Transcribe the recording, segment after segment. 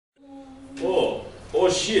Oh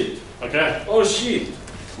shit. Okay. Oh shit.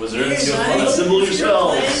 Wizards, assemble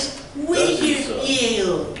yourselves.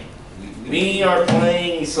 We are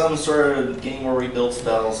playing some sort of game where we build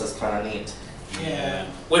spells. That's kind of neat. Yeah.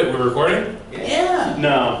 Wait, we're recording? Yeah.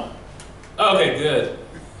 No. Oh, okay, good.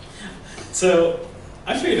 So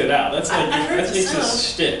I figured it out. That's like I heard that's the it's a sound.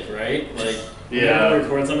 shtick, right? Like Yeah. whenever we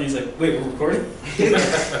record something, he's like, "Wait, we're recording?"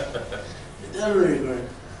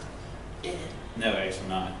 No, actually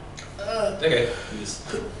not. Okay. You just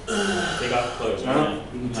take off clothes. No, Right?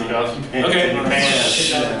 you can take off your pants. Okay. and your pants.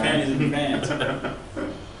 Take off the panties and your pants.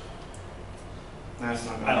 That's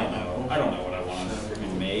not I don't know. I don't know what I want to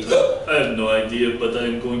freaking make. I have no idea, but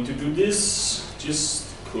I'm going to do this just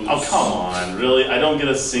cause. Oh, come on. Really? I don't get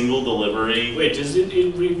a single delivery? Wait, is it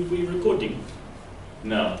in re-recording?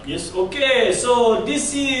 No. Yes, okay, so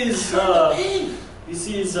this is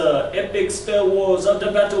Epic Spell Wars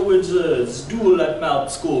Under Battle Wizards Duel at Mount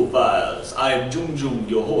Skull Files. I'm Jung Jung,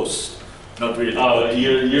 your host. Not really. Oh,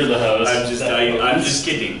 you're the host. I'm just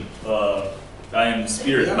kidding. I am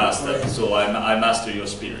Spirit Master, so I master your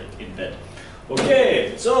spirit in bed.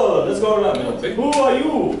 Okay, so let's go around. Who are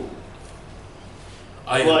you?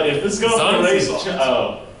 Well, if this goes to race,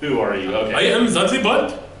 Zanzibar. who are you? Okay. I am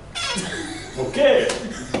Zanzibar. Okay.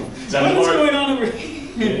 Zanzibar. What's going on over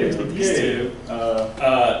here? These two.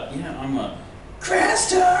 Yeah, I'm a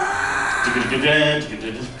Cresta!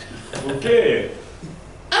 Okay.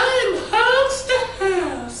 I'm House the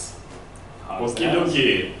House. Okie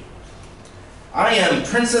dokie. I am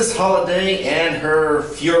Princess Holiday and her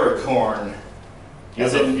Furicorn.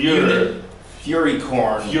 As a Fury.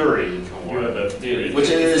 Furicorn. Fury. Which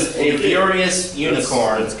is a furious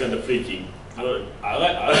unicorn. That's kind of freaky. I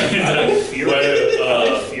like Fury.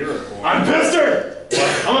 I'm pissed her!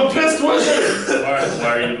 I'm a pissed wizard!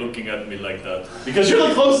 Why are you looking at me like that? Because you're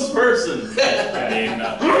the closest person. I mean,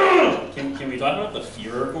 Can we talk about the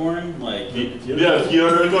Furicorn? Like, Yeah,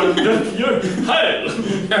 you're going Hi!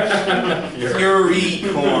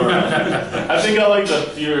 Furicorn. I think I like the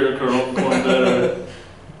Fury corn better.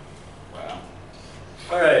 wow.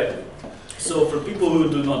 Alright. So for people who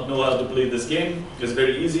do not know how to play this game, it's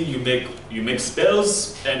very easy. You make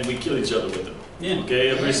spells and we kill each other with them. Yeah. Okay,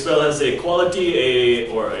 every spell has a quality,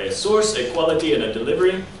 a source, a quality, and a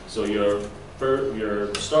delivery. So your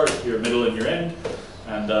start, your middle, and your end.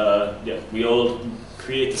 And yeah, we all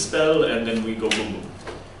create the spell and then we go boom boom.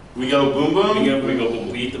 We go boom boom? We go boom boom.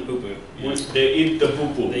 We eat the poo poo. They eat the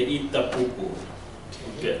poo poo. They eat the poo poo.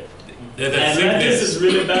 Okay. That's And this is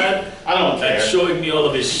really bad. I don't care. Like showing me all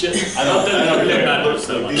of his shit. I don't really care. matters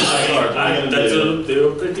so much. These are cards. What are you gonna do?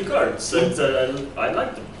 They're pretty cards. And, I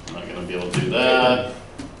like them. I'm not gonna be able to do that.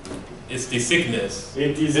 It's the sickness.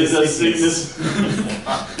 It is Is a sickness.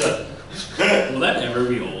 Will that ever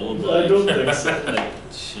be old? I don't think so. Like,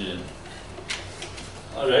 shit.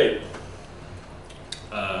 Alright.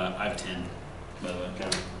 I have 10, by the way. Okay.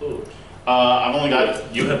 Oh. I've only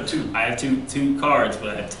got. You have 2. I have two cards, but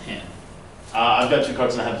I have 10. I've got 2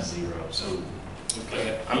 cards and I have 0. So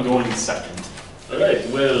Okay. I'm going second. Alright,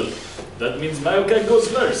 well, that means Mayokai goes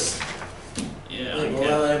first. Yeah. Like,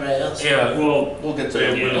 well, everybody else. Yeah. Well, We'll get to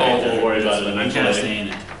Yeah, it. we'll worry about it I'm kind of eventually. saying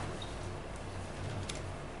it.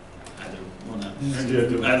 I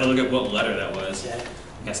have to look at what letter that was. Yeah.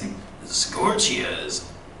 I'm guessing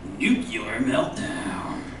Scorchia's nuclear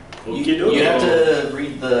meltdown. Okay, You have to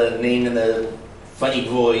read the name in the funny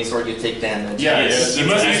voice or you take damage. Yeah, Yes. You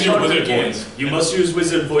must use your wizard voice. You must use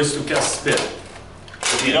wizard voice to cast spell.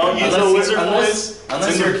 If you don't use a wizard voice, Unless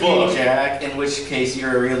it's in you're your King book. Jack, in which case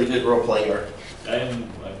you're a really good role player. I'm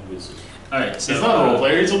wizard. Alright, so He's not a role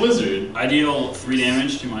player, he's a wizard. I deal 3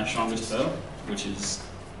 damage to my strongest foe, which is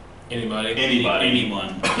Anybody? Anybody.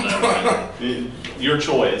 anyone. Your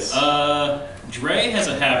choice. Dre has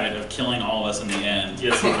a habit of killing all of us in the end.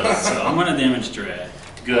 Yes, he does. So I'm gonna damage Dre.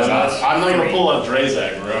 Good. I'm not gonna pull out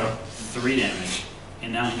Drazak, bro. 3 damage.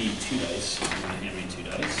 And now I need 2 dice. You're gonna hand me 2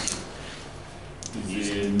 dice.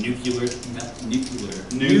 Nuclear.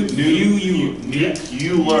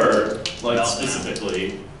 Nuclear, like Meltdown.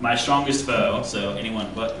 specifically. My strongest foe, so anyone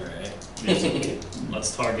but Dre.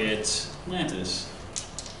 Let's target Atlantis.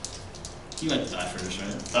 You like to die first,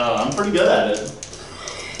 right? I'm pretty good at it.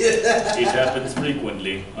 It happens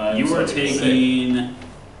frequently. You are taking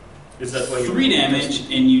Is that why you 3 damage,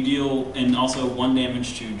 and you deal, and also 1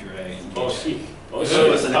 damage to Dre. Oh shit. Oh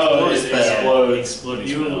So it's shit. an Oh, it explosive spell. explodes. Exploding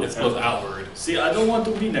You- spell. It's both outward. See, I don't want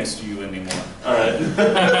to be next to you anymore. Alright.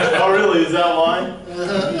 Oh, really? Is that why?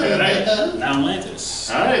 Alright, now Atlantis.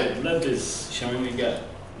 Alright. Let this. Show me what you got.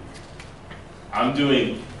 I'm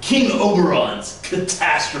doing King Oberon's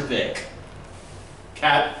Catastrophic.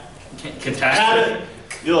 Catastrophe.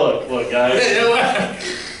 Look, guys.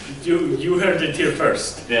 You heard it here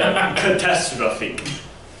first. Yeah. Catastrophe.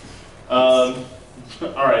 All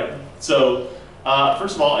right. So,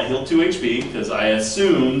 first of all, I healed 2 HP because I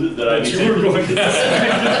assumed that I'd be You were going to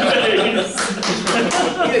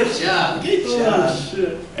Good job. Good job.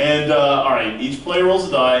 shit. And all right, each player rolls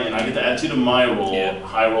a die, and I get to add 2 to my roll. Yeah.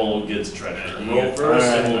 High roll gets a treasure. Roll first,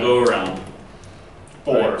 and we'll go around.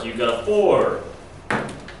 4. Right, you got a 4.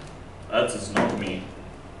 That is not me.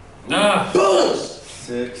 Ah. Boom.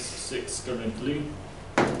 6. 6 currently.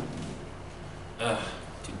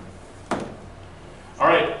 All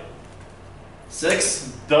right.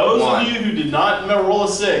 6. Those 1. of you who did not roll a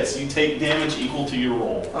 6, you take damage equal to your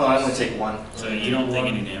roll, Oh, I only take 1. So you don't take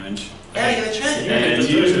any damage. Yeah, I get a treasure. and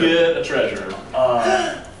you get a treasure.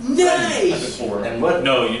 Nice. 4. And what?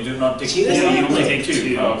 No, you do not take See, that's Yeah, you not only good. take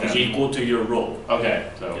 2. Oh, okay. equal to your roll.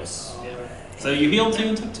 Okay. So. Yes. So you healed 2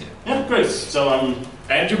 and took 2. Yeah, great. So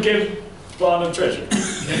And you gave Vaughn a treasure.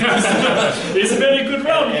 It's a very good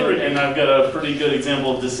round for and it. I've got a pretty good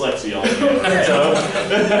example of dyslexia on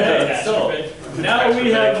here. So now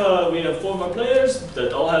we have 4 more players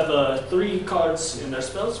that all have 3 cards in their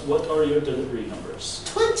spells. What are your delivery numbers?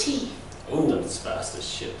 20. Oh, that's fast as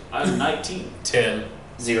shit. I'm 19. 10.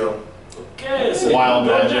 0. Okay, so Wild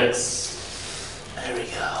you go magic. next. There we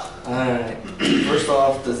go. Alright. First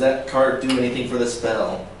off, does that card do anything for the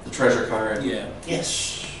spell? The treasure card? Yeah.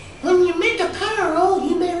 Yes. When you make a power roll,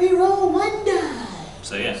 you may re-roll 1 die.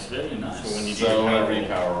 So yeah. Yes, very nice. For when you do So your whenever power you roll.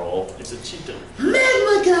 power roll. It's a cheater.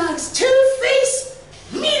 Magmagog's Two-Face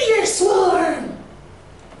Meteor Swarm.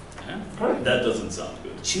 Yeah. That doesn't sound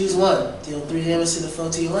good. Choose one. Deal 3 damage to the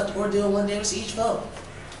foe to your left, or deal 1 damage to each foe.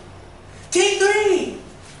 Take 3.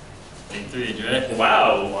 Take 3, right?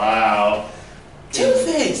 Wow. Wow.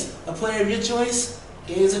 Two-Face. A player of your choice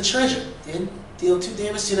gains a treasure. Then deal 2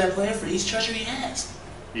 damage to that player for each treasure he has.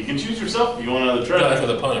 You can choose yourself if you want another No, that's treasure. for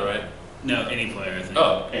the opponent, right? No, any player, I think.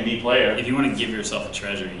 Oh. Any player. If you want to give yourself a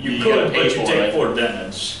treasure, You, You could, gotta pay but you for take it. 4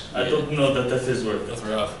 damage. I don't know that is worth it. That's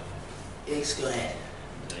rough. X, go ahead.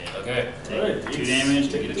 Okay. Take Alright, 2 it's- damage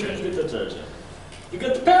to take get a 2 treasure. Get the treasure. You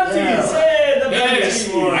got the panties! Yeah. Hey, the Yes!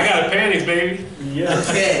 panties! I got panties, baby. Yes.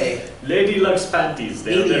 Okay. Lady likes panties.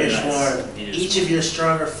 They're Meteor very nice. Swarm. Meteor Each Swarm. of your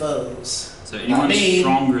stronger foes. So anyone me.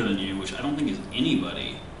 stronger than you, which I don't think is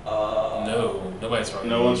anybody. No, nobody's wrong.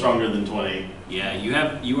 No one's stronger than 20. Yeah,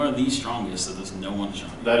 you are the strongest, so there's no one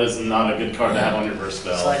stronger. That is not a good card to have on your first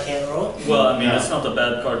So I spell. can't roll? Well, I mean, No. it's not a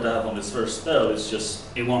bad card to have on his first spell. It's just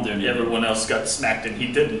It won't do anything. everyone else got smacked and he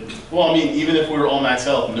didn't. Well, I mean, even if we were all max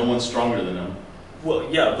health, no one's stronger than him. Well,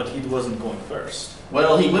 yeah, but he wasn't going first.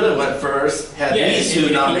 Well, he would have went first had Yeah, these if two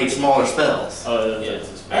he- not made smaller spells. Yeah. That's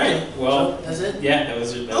his Alright, well, That's it? yeah, that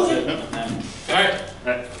was it. That Okay. was it.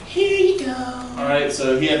 Alright. Here you go. Alright,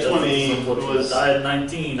 so he had 20. That's Who was. I had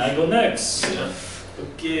 19. I go next.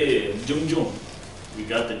 Okay, Jum Jum. We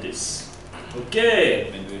got this.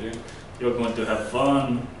 Okay, you're going to have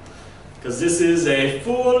fun. Because this is a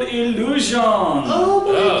full illusion. Oh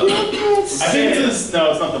my Oh. goodness. I think this is.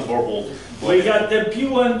 No, it's not the Vorpal. We got the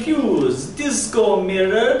Pew and Pews, Disco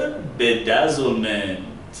Mirrored Bedazzlement.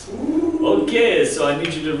 Okay, so I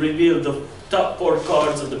need you to reveal the top 4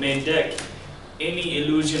 cards of the main deck. Any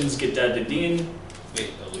illusions get added in. Wait,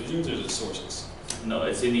 illusions or is it sources? No,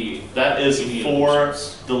 it's any. That is any 4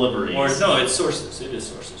 illusions. deliveries. Or no, it's sources. It is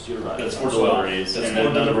sources. You're right. That's 4 So, deliveries. that's and 4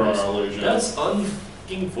 then none of them deliveries. are illusions. That's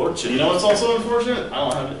unfucking fortunate. You know what's also unfortunate? I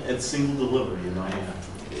don't have a single delivery in my hand.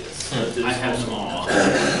 Yes, that is I have also-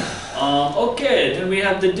 them all. Okay, then we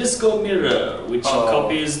have the Disco Mirror, which Oh.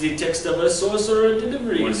 copies the text of a sorcerer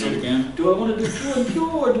delivery. Want to do it again? Do I want to do Pew and Pew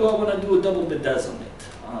or do I want to do a double bedazzlement?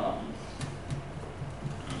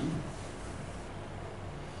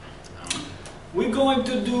 We're going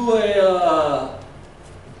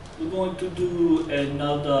to do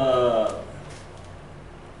another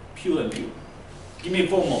Pew and Pew. Give me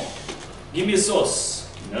 4 more. Give me a sauce.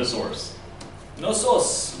 No source. No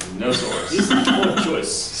sauce. No source. This is the 4th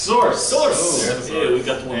choice. Source. Source. there's a Yeah, we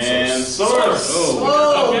got 1 And source. source.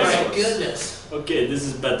 Oh Okay. my goodness. Okay, this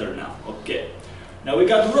is better now. Okay. Now we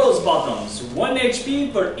got rose bottoms. 1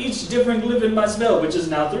 HP for each different glyph in my spell, which is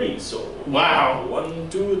now 3. So Wow. 1,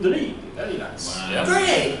 2, 3. Very nice. Yeah.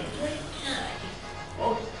 Great.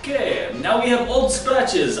 Okay, now we have old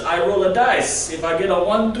scratches. I roll a dice. If I get a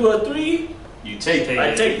 1, 2, or 3, You take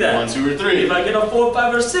I take that. 1, 2, or 3. If I get a 4,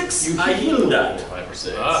 5, or 6, I heal that. 5 or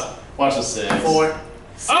 6. Ah. Watch the 6. 4.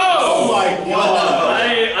 Oh my god!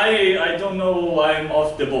 I don't know why I'm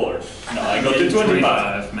off the board. No, I go to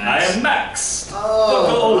 25. max. I am max.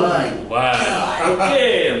 Oh my. Wow.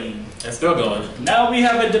 Okay. It's still going. Now we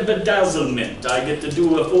have a bedazzlement. I get to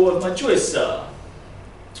do a 4 of my choice.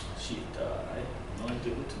 shit. I have no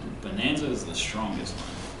idea what to do. Bonanza is the strongest one.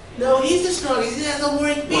 No, he's the strongest. He has no more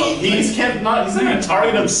HP. Well, he's not gonna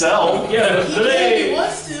target himself. Yeah, He Dre,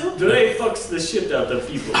 wants to. Dre fucks the shit out of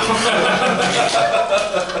people.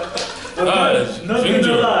 Not Ginger.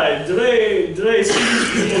 gonna lie, Dre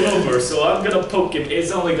screws people over, so I'm gonna poke him.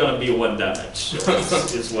 It's only gonna be 1 damage. So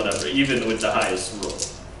it's whatever, even with the highest roll.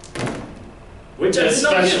 Which I did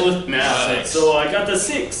not get. Especially now. So I got a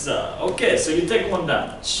 6. Okay, so you take 1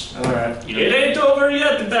 damage. Alright. It ain't over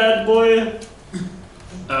yet, bad boy.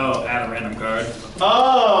 Oh, add a random card.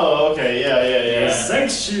 Oh, okay, yeah.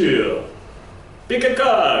 Thanks you. Pick a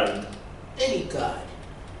card. Any god.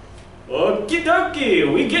 Okie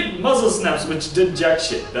dokie, we get muzzle snaps, which did jack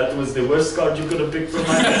shit. That was the worst card you could have picked from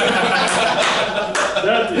my hand.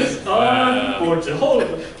 That is unfortunate.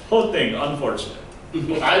 Whole thing, unfortunate.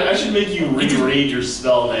 I should make you reread your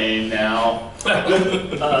spell name now. No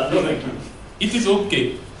thank you. It is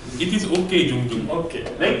okay. It is okay, Jungjung. Okay.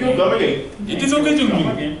 Thank you, come again. It is okay,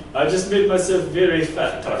 Jungjung. Again. I just made myself very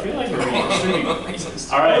fat. I feel like we're being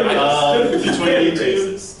racist. Alright, Very between you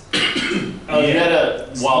two, racist. you had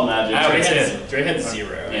a wild magic. I have a 10. Dre had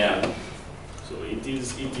 0. Yeah, So it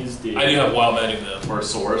is the. I do have wild magic though. for a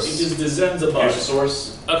source. It is the Zanzibar. Here's a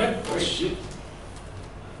source. Okay. Oh shit.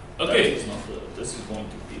 Okay. That is not good. This is going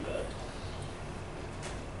to be bad.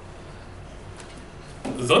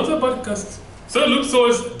 Sonntagpodcast. So Luke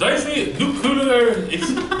Source, Dicey, Luke Cooler, it's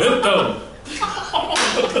Meltdown.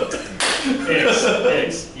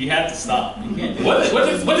 X, you have to stop. You can't do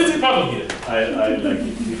What is the problem here? I like it.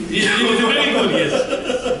 It is very good, yes.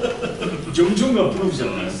 Jung approves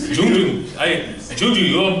of this. Jungjung,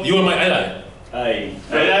 Junju, you are my ally.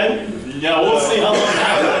 Yeah, we'll see how long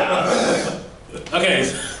that Okay,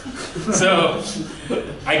 so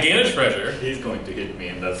I gain a treasure. He's going to hit me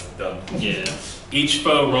and that's done. Yeah. Each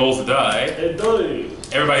foe rolls a die. Hey, Dolly.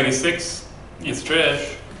 Everybody gets 6. It's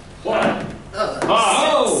trash. What?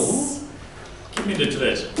 Oh! Give me the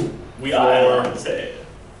treasure. We Four. are say.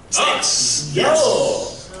 6! Yo!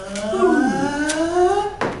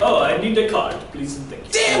 Oh, I need a card. Please and thank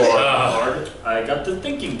you. Damn it! Card. I got the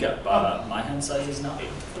thinking cap. My hand size is now 8.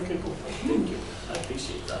 Okay, cool. Thank you. I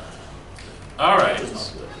appreciate that. Alright. It's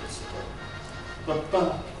not good.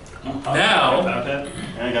 Now- Power tap?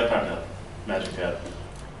 I got power tap. Magic tap.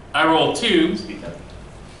 I roll 2, Speed tap.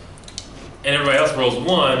 and everybody else rolls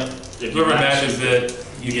 1. If you Whoever match matches it,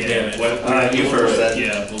 you get damage. What? You first then.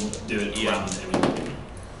 Yeah, we'll do it around everything.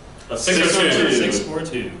 A 6 or 2. 6 or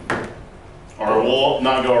 2. Or we'll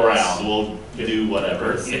not go around. We'll do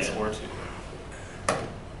whatever. 6 Yeah. or 2.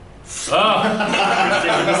 Ah!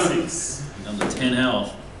 Take it a 6. Down to 10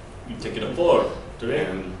 health. You take it a 4. 3.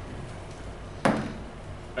 And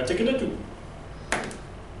I take it a 2.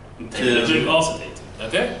 take You also take 2.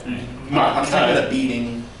 Okay. I'm taking a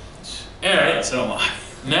beating. Alright, So am I.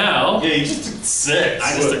 now, Yeah, you just took 6.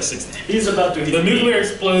 I just took 16. He's about to hit the me. nuclear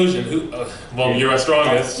explosion. Well, you're our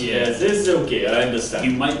strongest. Yeah, this is okay. I understand.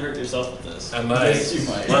 You might hurt yourself with this. I might. Yes, you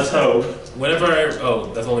might. Let's hope. Whenever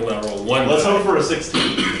that's only when I roll 1. Let's die. hope for a 16.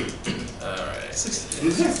 Alright.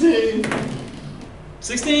 16. 16.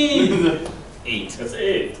 16! 8. That's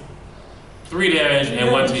 8. 3 damage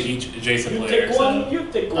and 1 to each adjacent You player. take one, you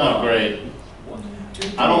take one. Oh, great. 1, 2,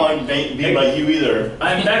 3. I don't like being by you either.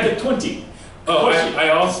 I'm back at 20. Oh, I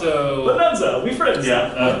also Bonanza, we friends.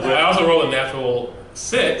 I also roll a natural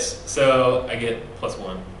 6, so I get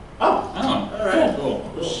 +1. Oh, Oh, Alright.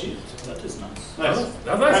 cool. Oh, shit. That is nice. nice.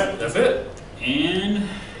 That's nice. That's it. And.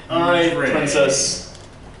 Alright, Dre. Princess.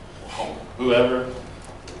 Whoever.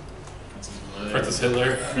 Princess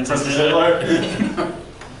Hitler. Princess Hitler.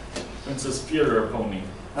 Princess Führer Pony.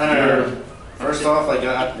 First off, I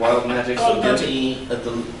got wild magic, so Wild give magic. me a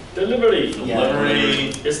Delivery. Yeah.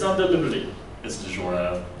 Delivery. It's not delivery. It's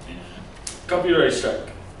DiGiorno. Copyright strike.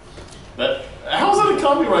 But how's that a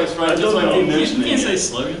copyright strike? I Just don't like know. you You mentioning can't say it.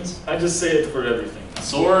 slogans. I just say it for everything.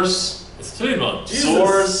 Source. It's Tuesday. Jesus.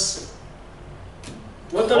 Source.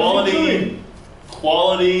 What are you Quality. doing?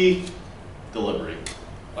 Quality. Delivery.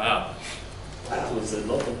 Wow. That was a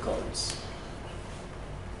lot of cards.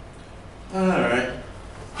 Alright.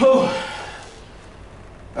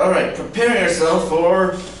 Alright, prepare yourself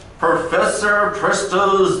for Professor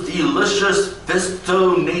Presto's Delicious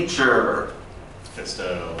Fisto Nature.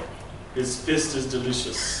 Fisto. His fist is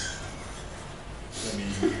delicious. I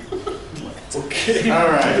mean, okay.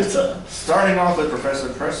 Alright. Starting off with Professor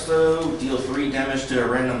Presto, deal 3 damage to a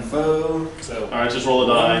random foe. So, Alright, just roll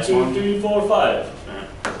a die. 1, 2, 3, 4, 5.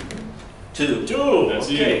 2. 2. That's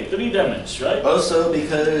Okay, you. 3 damage, right? Also,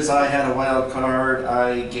 because I had a wild card,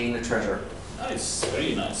 I gained a treasure. Nice.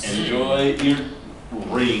 Very nice. Enjoy your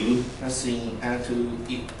ring. Let's see, add to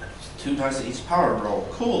 2 dice at each power roll.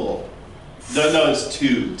 Cool. No, it's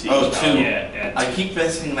 2 to Oh, each 2. power. Yeah. I keep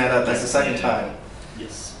messing that up. That's the second Yeah. time.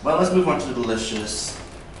 Yes. Well, let's move on to the delicious.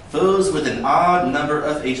 Foes with an odd number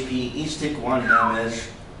of HP each take 1 damage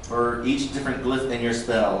for each different glyph in your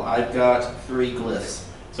spell. I've got 3 glyphs.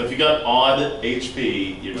 So if you got odd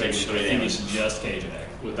HP, you're Which taking 3 I think damage. is just K-Jack.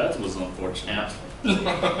 Well, that was unfortunate.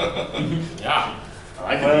 Yeah. Yeah.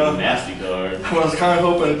 I could Well- be a nasty card. I was kind of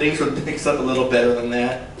hoping things would mix up a little better than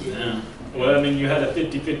that. Yeah. Well, I mean, you had a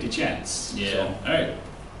 50-50 chance. Yeah. So. Alright.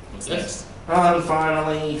 What's next? And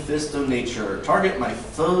finally, Fist of Nature. Target my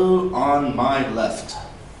foe on my left.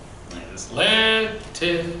 Nice.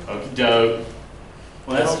 Lantis. Okie doke.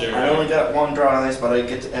 Well, Mister. I only got 1 draw dice, but I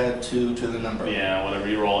get to add 2 to the number. Yeah, whatever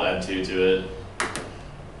you roll, add 2 to it.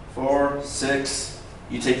 4, 6.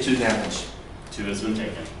 You take 2 damage. 2 has been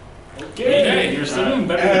taken. Okay, you're still doing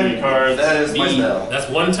better than And me. cards. that is my Me. spell. That's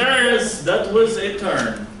 1 turn. Yes, that was a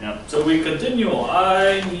turn. Yep. So we continue.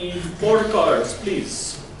 I need 4 cards,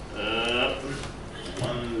 please.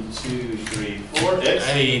 1, 2, 3, 4. X.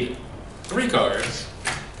 I need 3 cards.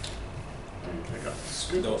 I got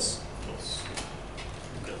Those.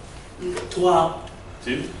 Toi,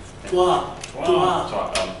 2. toi,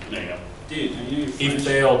 toi. There you go. Dude, I knew He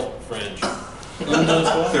failed French.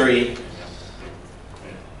 3.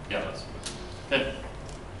 Yeah, that's okay.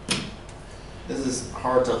 This is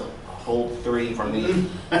hard to hold 3 for me.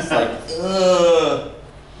 It's like, ugh.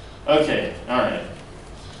 Okay, alright.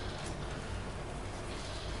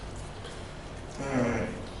 Alright.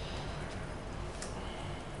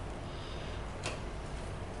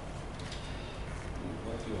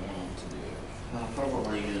 What do I want to do? I'll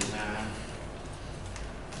probably use that.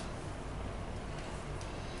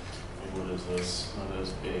 What is this? That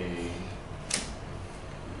is a.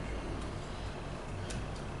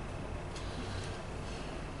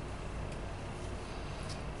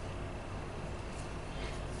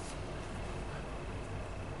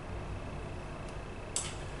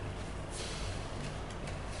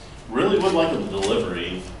 Really would like a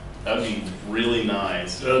delivery. That'd be really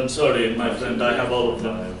nice. I'm sorry, my friend, I have all of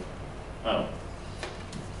them. Oh,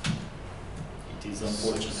 It is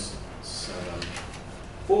unfortunate. 7.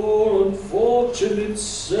 For unfortunate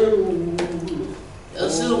soul.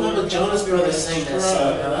 Let's see the one with Jonas Brothers sing that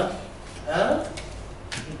song, huh? Huh?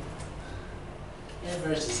 That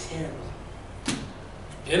verse is terrible.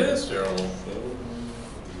 It is terrible.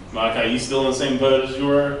 Mike, are you still in the same boat as you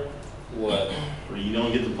were? What? Where you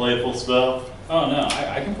don't get to play a full spell? Oh no,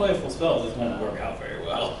 I can play a full spell, it just won't work out very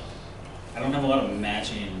well. I don't have a lot of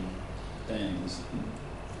matching things.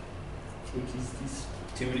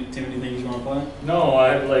 Too many things you want to play? No,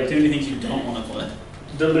 I have like Too many things you don't want to play.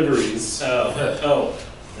 deliveries. Oh,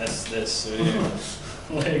 that's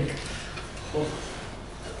Like,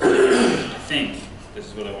 I think this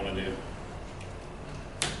is what I want to do.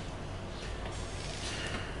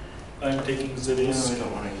 I'm taking the No, risk. I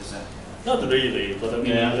don't want to use that. Not really, but I mean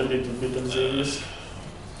Yeah. a little bit of the risk.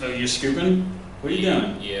 Oh, you're scooping? What are you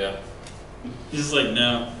doing? Yeah. He's just like,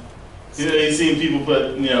 no. You know, you've seen people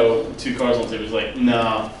put, 2 cards on the table. It's like,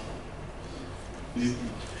 nah.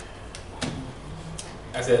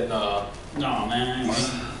 I said, nah. No, man. You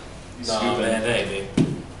Nah, scooping. man, that ain't me.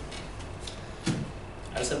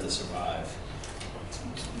 I just have to survive.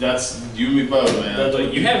 That's you and me both, man.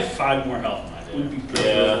 But you have 5 more health than I Would do. be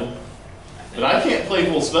preferable. Yeah. But I can't play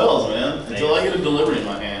full spells, man, until I get a delivery in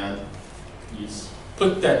my hand. Yes.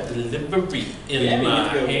 Put that delivery in Yeah, you my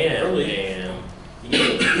have to go hand, early.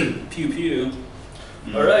 man. Pew pew.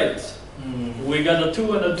 All right, Hmm. we got a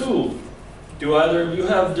 2 and a 2. Do either of you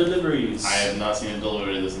have deliveries? I have not seen a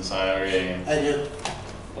delivery this entire game. I do.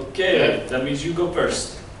 Okay, that means you go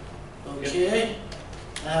first. Okay.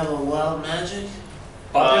 I have a wild magic.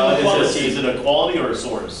 Popular Is quality. it a quality or a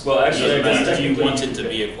source? Well, actually, I Doesn't guess matter if you technically want it you to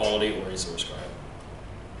pick. be a quality or a source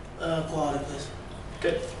card. Quality, please.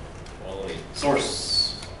 Okay. Quality.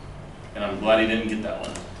 Source. And I'm glad he didn't get that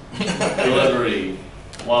one. Delivery.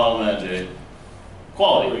 Wild magic. There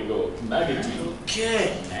Quality. we go. Maggot.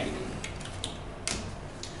 Okay. Maggie.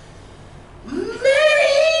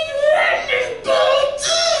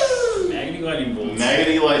 Maggie lightning bolts.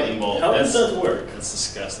 Maggoty lightning bolt. How does That's, that work? That's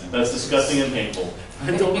disgusting. that's disgusting and painful.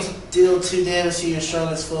 I don't. Deal 2 damage to your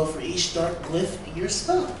strongest foe for each dark glyph in your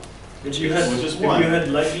spell. If you had, Which is if one. you had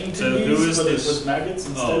lightning So to who use, is but this? it was maggots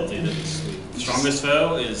Oh, instead. dude, that's sweet. Strongest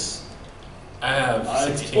foe is, I have I'm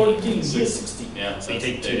 16. 14, yes, 16. Yeah, so you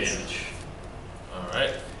take 2 damage.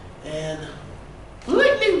 Alright. And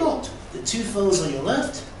lightning bolt. The 2 foes on your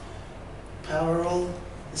left. Power roll.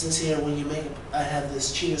 It says here when you make I have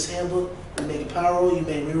this cheater's handbook. When you make a power roll, you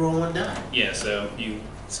may reroll 1 die. Yeah, so you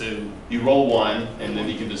So You roll 1, and then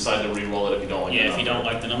you can decide to re-roll it if you don't like it. yeah, if you don't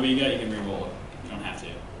like the number you got, you can re-roll it. You don't have to.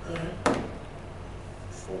 Alright.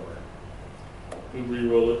 4. We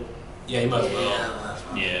re-roll it. Yeah, you might as well.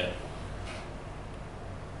 Yeah.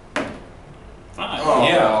 5. Oh.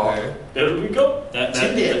 Yeah, okay. There we go. That 2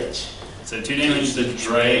 damage. So 2 damage to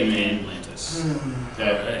Dragon and Mantis.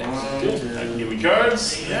 Okay. Good. Give me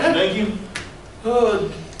cards. Yeah. Thank you. Oh,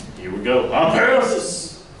 Here we go. I'm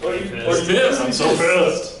pissed. what are you Pissed. I'm so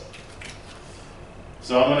pissed.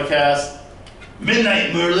 So I'm gonna cast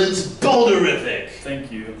Midnight Merlin's Boulderific.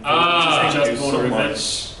 Thank you. Ah, Thank you just so Boulderific.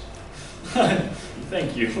 much.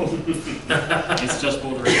 Thank you. It's just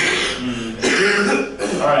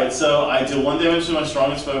Boulderific. Alright, so I deal 1 damage to my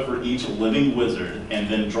strongest foe for each living wizard, and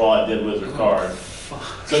then draw a dead wizard card.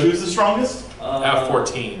 So who's the strongest? I have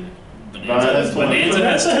 14. Bonanza has 20.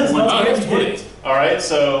 Bonanza has Bonanza has 20. Oh, I have 20. Alright,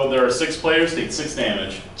 so there are 6 players, take 6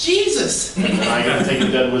 damage. Jesus! And I get to take a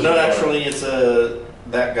dead wizard No, card. actually, it's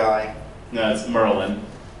that guy. No, it's Merlin.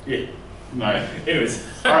 Yeah. Alright. Anyways.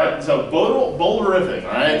 Alright, so Boulderific,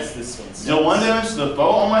 alright? This one's Deal 1 damage to the foe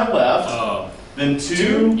on my left, Oh, then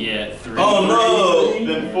 2, yeah, 3. Oh no!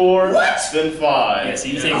 then 4, What? then 5. Yeah, so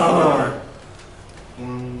you take 4.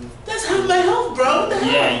 That's half my health, bro. What the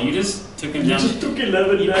hell? Yeah, you just took him You down. just took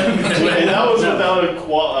 11 damage Wait, that was No. without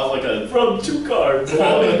like a from 2 cards.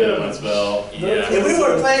 quality damage spell. Yeah. If we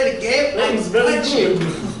were playing the game, That I'd was very punch you.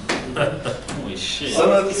 Holy shit.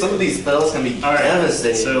 Some of these spells can be All right.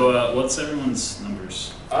 devastating. So, what's everyone's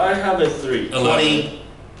numbers? I have a 3. 20.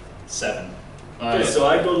 7. Okay, Alright. so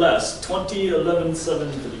I go last. 20, 11, 7,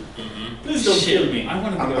 3. Please don't kill me. I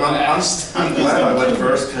want to I'm go last. glad I went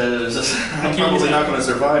first because I'm can't probably use not that. going to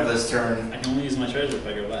survive this turn. I can only use my treasure if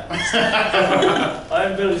I go last.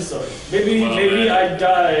 I'm very sorry. Maybe Well, maybe man. I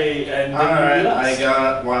die and then Alright, you I last.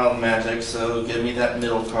 got wild magic, so give me that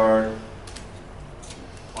middle card.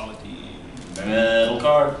 Quality. Middle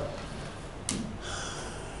card.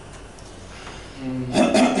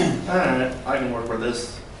 Alright, I can work with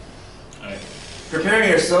this. Alright. Prepare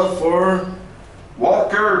yourself for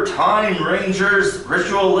Walker Time Ranger's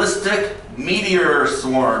Ritualistic Meteor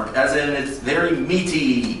Swarm, as in it's very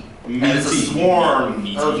meaty, and it's a Meaty. swarm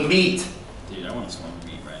Meaty. of meat. Dude, I want to swarm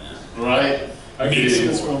meat right now. Right? I can take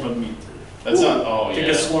a swarm of meat. That's not. Oh, Take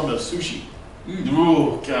yeah. a swarm of sushi.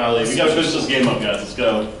 Ooh, golly. We gotta finish this game up, guys. Let's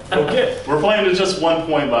go. Okay. We're playing to just 1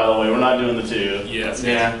 point, by the way. We're not doing the 2. Yes.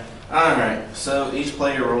 Yeah. Alright, so each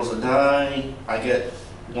player rolls a die. I get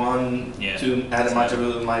 1 Yeah. to add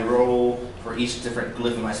to my roll for each different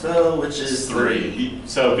glyph in my spell, which is 3.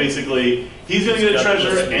 So basically, he's gonna get a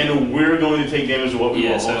treasure, and we're going to take damage of what we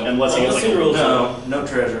Yeah, roll, so- unless he gets Unless like he rolls No, no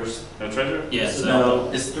treasures. no treasure. Yeah, so.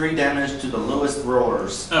 No, it's 3 damage to the lowest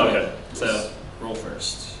rollers. Oh, Okay. okay. So, roll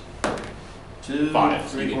first. 2, 5.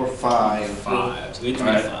 3, 4, 5. 5. So we have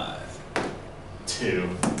Alright. 5. 2.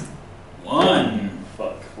 1.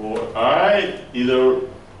 Fuck. 4. Alright. Either.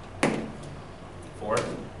 4.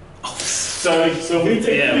 So we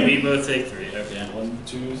take Yeah, 3. we both take 3. Okay. 1,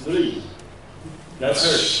 2, 3. That's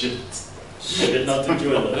her. Shit. I did not do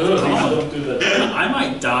that. Please don't do that. I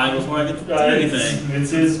might die before I get to do anything.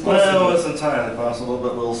 It's his Well, possible. it's entirely possible,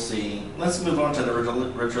 but we'll see. Let's move on to the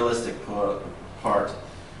ritualistic part.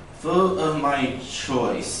 Foe of my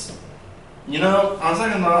choice. You know, on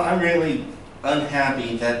second thought, I'm really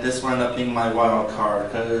unhappy that this wound up being my wild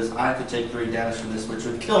card, because I could take 3 damage from this, which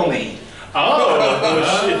would kill me.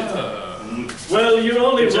 Oh, shit. Ah. Well, you're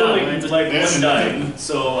only Good job, rolling man. like Yes. 1 die,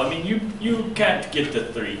 so I mean you can't get the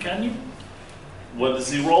 3, can you? What does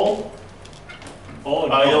he roll? Oh He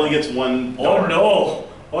no! only gets 1. Oh dart. no!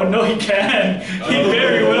 Oh no, he can! He Oh,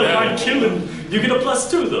 very well yeah. might kill him. You get a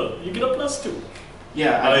 +2 though. You get a +2.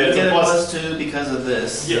 Yeah, Oh, I yeah, did it's a get a plus- +2 because of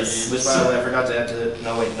this. Yes. Which, by the way, I forgot to add to.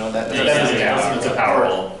 No, wait, no, that Yeah, That doesn't doesn't yeah, count. It's a power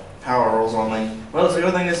roll. Power rolls only. Well, the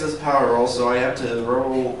other thing is this power roll, so I have to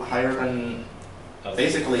roll higher than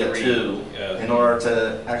basically a 2 in order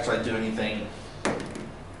to actually do anything.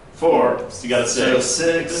 4. So you got a So 6.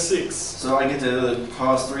 6. 6. So I get to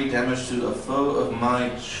cause 3 damage to a foe of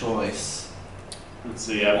my choice. Let's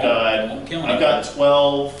see. I've Won't kill got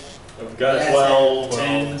 12, I've got Yes. 12,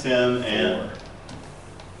 10, 10, and 4.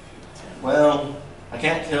 Well, I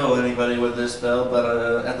can't kill anybody with this spell,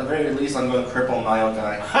 but at the very least, I'm going to cripple Nile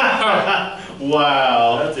guy.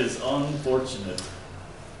 wow. That is unfortunate.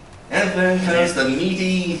 And then comes the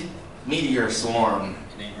meaty meteor swarm.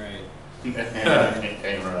 It ain't right.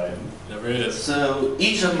 Ain't right. Never is. So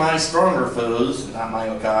each of my stronger foes, not my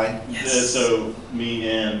guy, Yeah, so me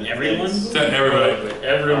and Everyone? To everybody.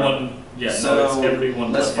 Everyone. Yeah. no, so it's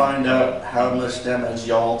everyone. let's but find him. out how much damage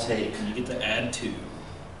y'all take. You get to add 2.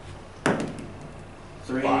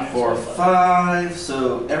 3, Five. 4, 5.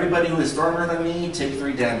 So everybody who is stronger than me, take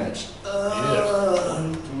 3 damage.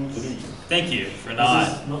 Thank you for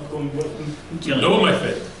not Not going well. killing No, me. my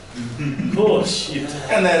friend. Oh shit.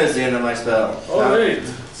 And that is the end of my spell. Alright.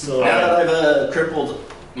 So Now that I've crippled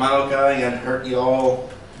Malachi and hurt y'all,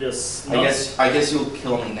 yes, I guess you'll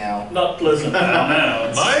kill me now. not pleasant. I don't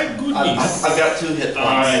know. My goodness. I've got 2 hit points.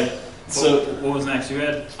 Alright. So what was next? You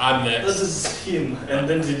had? I'm This next. is him, and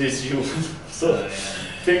then it is you. So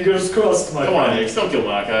fingers crossed, my Come on, friend. Nix, don't kill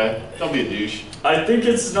Malachi. Don't be a douche. I think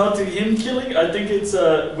it's not him killing. I think it's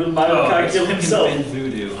will Malachi it's kill fucking himself. been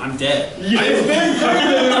voodoo. I'm dead. It's been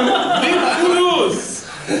Voodoo's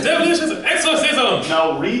Devilish exorcism.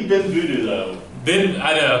 Now read Ben Voodoo though. Then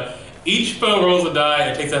I know each foe rolls a die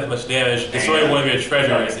and takes that much damage. Destroy one of your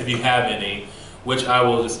treasures if you have any, which I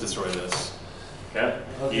will just destroy this. Okay.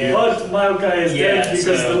 Okay. But Malachi is Yeah, dead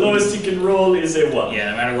because so- the lowest he can roll is a 1.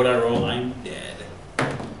 Yeah, no matter what I roll, I'm dead.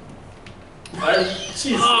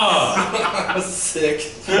 Jesus. Ah,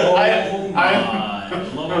 6. Oh I- my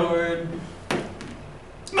lord.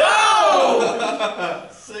 No!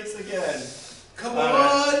 6 again. Come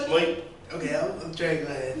Alright, on! wait. Okay, I'm very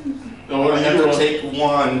glad. No, I have you to roll- take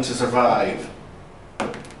 1 to survive.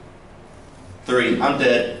 3. I'm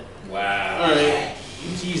dead. Wow. Alright.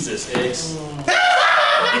 Jesus, X.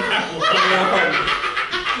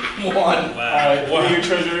 1. Alright, one of your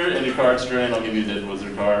treasure and your card's drained, I'll give you a dead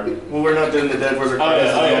wizard card. Well, we're not doing the Dead Wizard card. This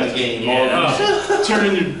is the only game. Yeah. Turn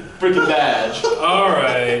in your freaking badge. all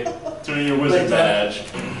right. Turn in your wizard Like that. badge.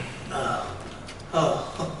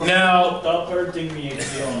 Oh. Now Stop hurting me,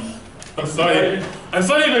 Leon. I'm sorry. I'm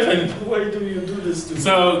sorry, my friend. Why do you do this to me?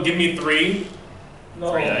 So give me 3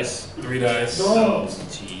 No. 3 dice. 3 dice. No. Oh,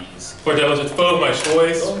 jeez. For Devilish foe of my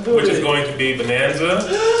choice, Don't do which is it. going to be Bonanza,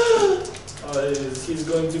 He's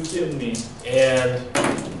going to kill me. and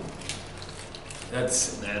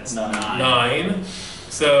that's That's Nine. 9.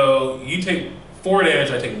 So you take 4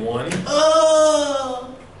 damage. I take 1.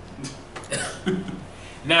 Oh!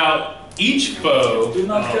 Now each foe, Do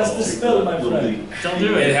not cast the spell, my friend. Don't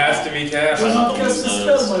do it it. has to be Do cast. not cast the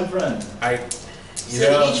spell, my friend. I, You you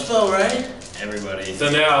said know. each foe, right? Everybody. So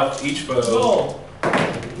now each foe. No.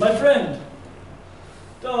 My friend.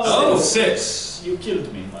 No. Oh, 6. You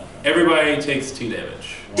killed me, my friend. Everybody takes 2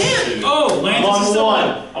 damage. Damn. Oh, I'm Lantis is on still 1.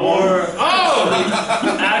 alive. I'm on Or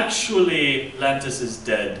Oh! actually, Lantis is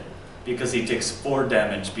dead because he takes 4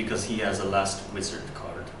 damage because he has a last wizard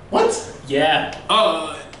card. What? Yeah.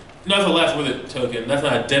 Oh, no, that's a last wizard token. That's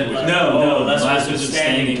not a dead wizard. No, that's Last just a wizard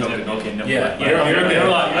standing standing token. Okay, never Yeah, mind. you're okay. You're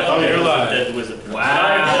alive. I thought you're You're alive. dead wizard.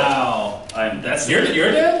 Wow. I'm That's You're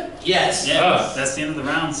dead? Yes. Yeah. Oh. That's the end of the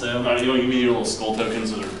round. So. You want to give me your little skull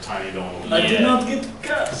tokens that are tiny, don't want I did Yeah. not get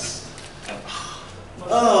cast.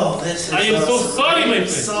 Oh, this is I am so sorry, my friend.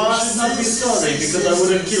 You should not be sorry because I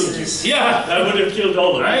would have killed you. Yeah. I would have killed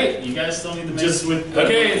all of you. Right. You guys still need to make. Just with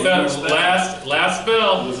Okay, One so more spell. last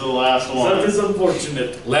spell. This is the last That one. is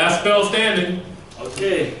unfortunate. Last spell standing.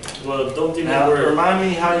 Okay, well, don't even Now, worry. remind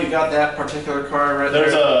me how you got that particular card right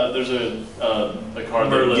there. There's a card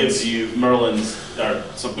Merlin's. that gives you Merlin's or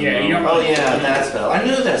something. Yeah, you don't- Oh yeah, that spell. I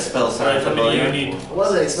knew that spell sounded Alright, how many familiar. you need? I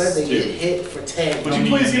wasn't expecting to get hit for 10. Would you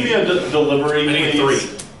please give me a delivery? I need please?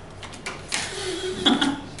 3.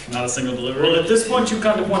 Not a single Well, delivery. at this point, you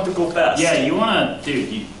kind of want to go fast. Yeah, you wanna,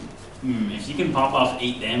 dude. If you can pop off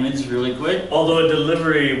 8 damage really quick. Although a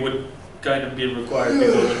delivery would kind of be required to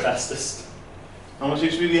go the fastest. How much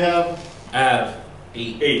HP do you have? I have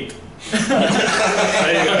 8. 8. It's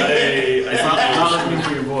not looking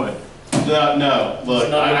for your boy. No, look,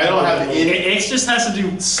 Not I don't have any. It just has to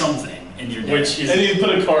do something in your deck. Which And is. you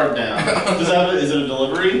put a card down. Does that is it a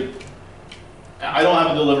delivery? I don't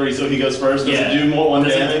have a delivery, so he goes first. Does it do more one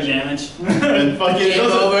Does damage? it do damage? And fucking it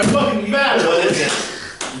Game over. doesn't fucking matter. What is it?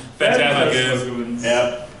 Fantastic. Good.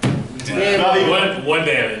 Yeah. Damn. Not even- One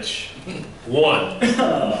damage. 1.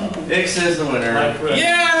 Ix is the My winner. friend. He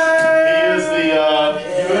Yeah! is the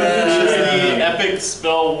epic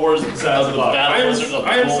spell wars of the battle wizard of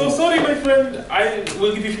I am so Ulm. sorry, my friend. I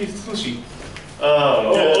will give you free sushi.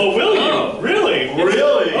 Oh, good. Oh, will you? Oh. Really?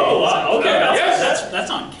 Really? Oh, wow. Okay. Yes. That's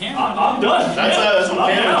on camera. I'm done. That's on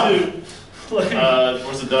I'm camera down. too.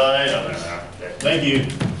 Where's the die? Oh, there. Thank you.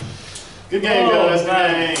 Good game, Oh, guys. Good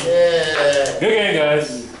man. game. Yeah. Good game,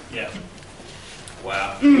 guys. Yeah.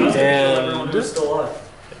 Wow. Must kill And- everyone who's still alive.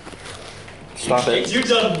 Stop it. You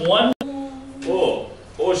done one? Oh.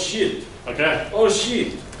 Oh shit. Okay. Oh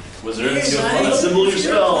shit. Wizards, Hey, you'll guys, assemble your if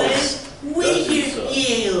you're spells. playing, We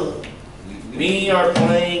hear you. We are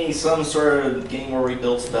playing some sort of game where we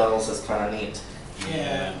build spells. That's kind of neat.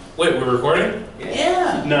 Yeah. Wait, we're recording?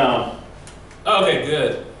 Yeah. No. Oh, okay,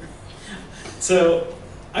 good. So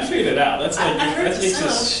I figured it out. That's like I heard that's the makes a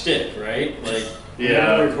sound. shtick, right? Like Yeah.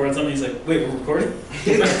 whenever we record something, he's like, "Wait, we're recording?"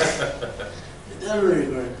 Never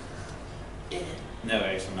recording. No,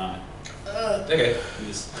 actually not. Okay. You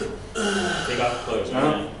just take off clothes. No,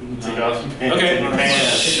 Right? you can take off your pants. Okay. Your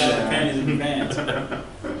pants. Take off the panties and pants.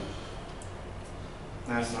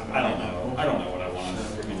 That's not I don't know. I don't know what I want to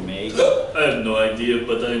freaking make. I have no idea,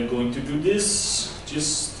 but I'm going to do this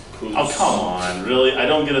just cause. Oh, come on. Really? I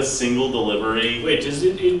don't get a single delivery? Wait, is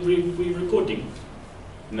it in re-recording?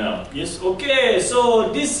 No. Yes. Okay,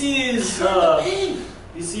 so this is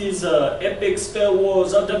Epic Spell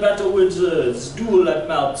Wars of the Battle Wizards Duel at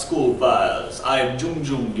Mount School Files. I'm Jung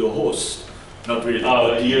Jung, your host. Not really. Oh,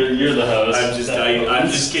 but you're the host. I'm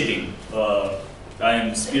just kidding. I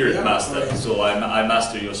am Spirit Yeah, Master, right. so I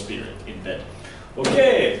master your spirit in bed.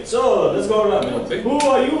 Okay, so let's go around. Who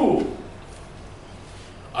are you?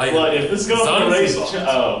 Well, if this goes to race... Zanzibar.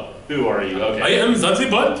 Oh, who are you? Okay. I am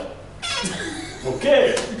Zanzibar.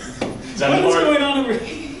 Okay. What's Zanzibar. going on over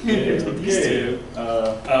here? These Okay. two.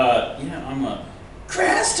 Yeah, I'm a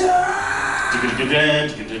Cresta.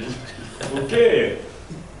 Okay.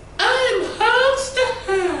 I'm house to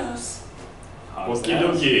house. Okie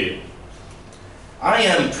dokie. I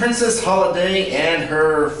am Princess Holiday and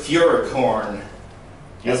her Furicorn.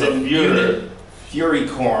 As a Fury.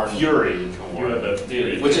 Furycorn. Fury. You have a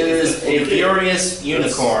theory. Which is a furious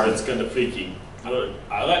unicorn. That's kind of freaky. Good.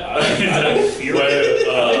 I like Fury.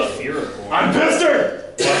 I like Furycorn. I'm pissed her!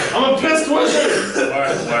 I'm a pissed wizard!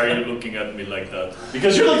 Why are you looking at me like that?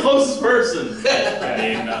 Because you're the closest person. I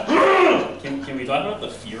mean, Can we talk about the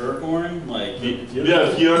Furycorn? Like,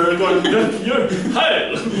 Yeah, you're going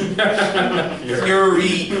Hi!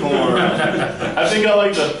 Furycorn. I think I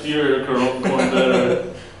like the Fury coin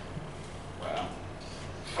better. wow.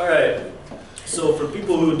 Alright. So for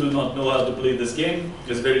people who do not know how to play this game,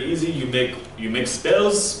 it's very easy. You make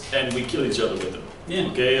spells and we kill each other with them. Yeah.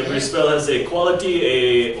 Okay, every spell has a quality,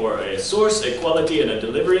 a source, a quality, and a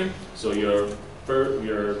delivery. So your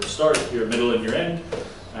start, your middle, and your end.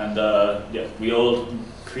 And yeah, we all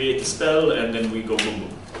create the spell and then we go boom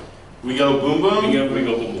boom. We go boom boom? We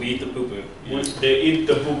go boom. We eat the poo poo. Yeah. They eat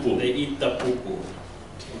the poo poo. They eat the poo poo.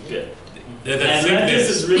 Okay. That And Mantis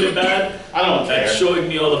is really bad I don't care. at showing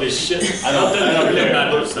me all of his shit. I don't really care.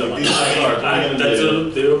 matters that Look, much. these are cards. What are you gonna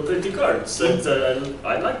do? They're pretty cards. I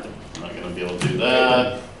like them. I'm not gonna be able to do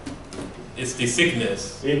that. It's the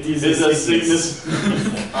sickness. It is Is a sickness.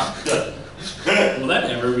 Will that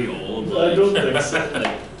ever be old? I don't think so.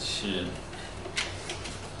 Like, shit.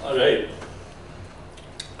 Alright.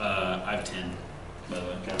 I have 10, by the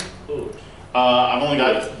way. Oh, I've only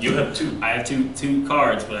got. you have 2. I have two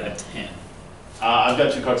cards, but I have 10. I've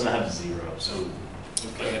got 2 cards and I have 0, so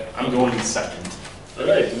Okay. I'm going second.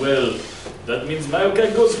 Alright, well, that means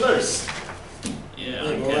Mayokai goes first. Yeah,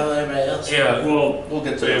 Like, I'm well, ca- everybody else. Yeah. well, We'll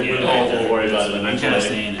get to Yeah, it. we'll worry about it I'm eventually.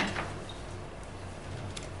 casting it.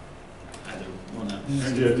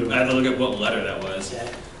 I had to look at what letter that was. Yeah.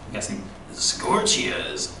 I'm guessing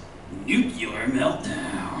Scorchia's nuclear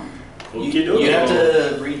meltdown. Okay, You have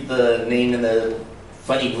to read the name in the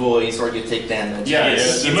funny voice or you take damage. Yeah,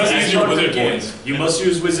 Yes. You must use your wizard voice. You must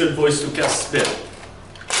use wizard voice to cast spell.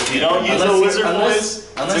 If you don't use Unless a you're- wizard unless-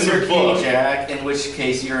 voice, Unless it's in you're your book. King Jack, in which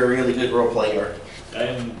case you're a really good role player.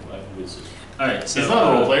 I'm wizard. Alright, so He's not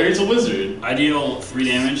a role player, he's a wizard. I deal 3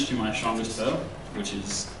 damage to my strongest foe, which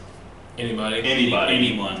is Anybody? Anybody.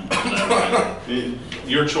 anyone. that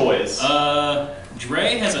Your choice. I run.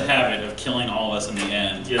 Dre has a habit of killing all of us in the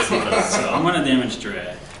end. Yes, he does. So I'm gonna damage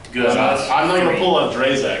Dre. Good. I'm not gonna pull out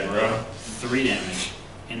Drazak, bro. 3 damage.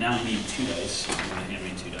 And now I need 2 dice. You're gonna hand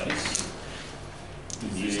me 2 dice.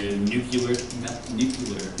 Nuclear.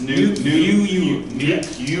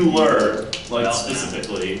 Nuclear, like Meltdown.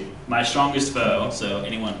 specifically. My strongest foe, so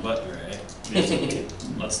anyone but Dre.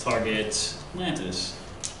 Let's target Atlantis.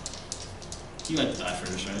 You like to die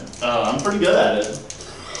first, right? I'm pretty good at it.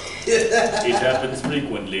 It happens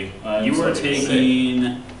frequently. I'm You are sorry to say.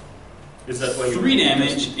 taking Is that why you 3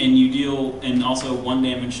 damage, and you deal, and also 1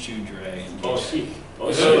 damage to Dre. in Oh, case- shit.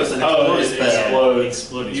 Oh, So it's shit. an Oh, explode it spell. explodes.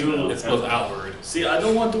 Exploding You- spell. It goes outward. See, I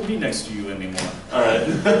don't want to be next to you anymore. Alright.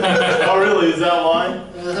 Oh, really? Is that why?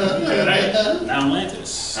 Alright, now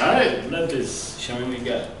Atlantis. Alright. Atlantis. Show me what you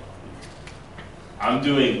got. I'm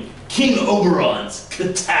doing King Oberon's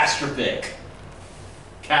Catastrophic.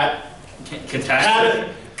 Catastrophe.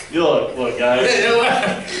 You look, guys.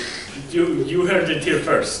 You heard it here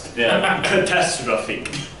first. Yeah. Catastrophic.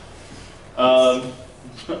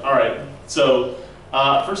 Alright. So,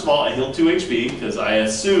 First of all, I healed 2 HP because I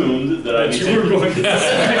assumed that I'd be You were going to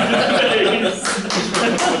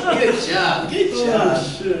Good job. Good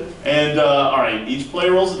job. And alright, each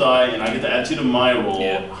player rolls a die, and I get to add 2 to my roll.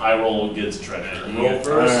 Yeah. High roll gets treasure. Roll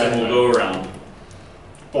first, and we'll go around.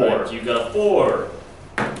 4. Right, you got a 4.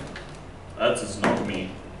 That is not me.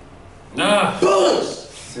 Ah.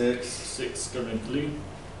 6. 6 currently.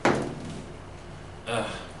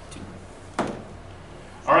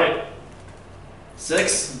 Alright,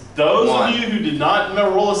 6? those 1. of you who did not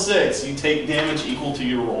roll a 6, you take damage equal to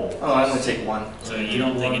your roll. Oh, I only take 1. So you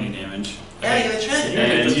don't take any damage. Yeah, you get a treasure. And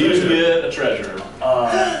get the you treasure. get a treasure.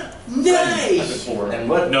 I took Nice. 4. And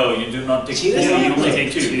what? No, you do not take Cheat us No, you out. only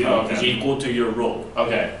take 2. Oh, okay. equal to your roll.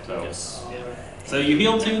 Okay, so. Yes. So you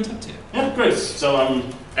healed 2 and took 2. Yeah, great. So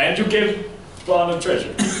And you gave Vaughn a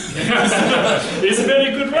treasure. It's a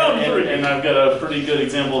very good round for and you. I've got a pretty good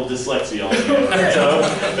example of dyslexia on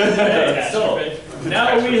here. So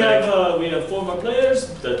now we have 4 more players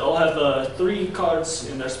that all have 3 cards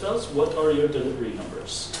in their spells. What are your delivery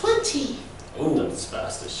numbers? 20. Oh, that's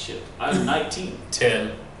fast as shit. I'm 19.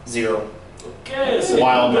 10. 0. Okay, so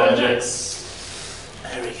Wild you go magic. next.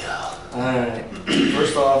 There we go. Alright.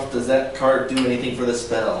 First off, does that card do anything for the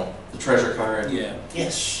spell? The treasure card? Yeah.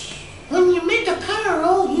 Yes. When you make a power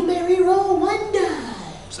roll, you may re-roll 1 die.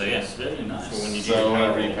 So yeah. Yes, very nice. So when you do So your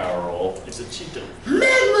whenever power you roll, power roll. It's a cheater.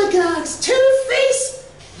 Magma Gogs,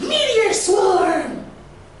 Two-Face, Meteor Swarm.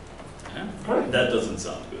 That doesn't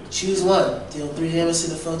sound good. Choose one. Deal 3 damage to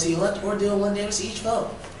the foe to your left, or deal 1 damage to each foe.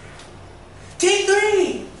 Take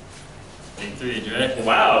 3. take 3, right?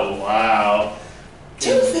 Wow. Wow.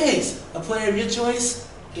 Two-Face. A player of your choice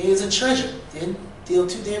gains a treasure. Then deal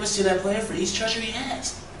 2 damage to that player for each treasure he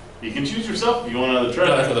has. You can choose yourself if you want another No, that's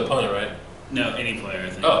treasure. for the opponent, right? No, any player, I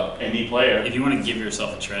think. Oh. Any player. If you want to give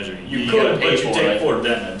yourself a treasure, You You gotta could, pay but you for take it. 4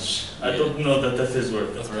 damage. I Yeah. don't know that is worth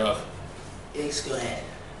it. That's rough. X, go ahead.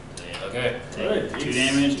 Okay. take Alright, 2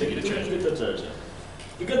 damage, take you get a two, treasure. get the treasure.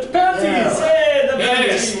 You got the panties! Yeah. Hey, the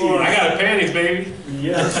Yes! panties! I got panties, baby.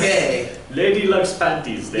 Yes. Okay. Lady Luck's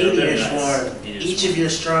panties. They're Meteor very nice. Swarm. Meteor Each Swarm. of your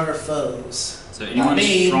stronger foes. So anyone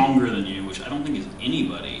me. stronger than you, which I don't think is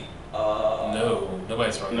anybody. No,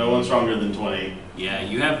 nobody's wrong. No one's stronger than 20. Yeah,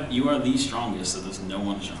 you are the strongest, so there's no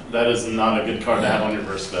one stronger. That is not a good card to have on your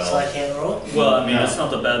first So I spell. can't roll? Well, I mean, No. it's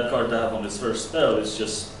not a bad card to have on his first spell. It's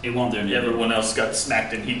just It won't do anything. everyone else got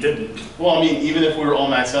smacked and he didn't. Well, I mean, even if we were all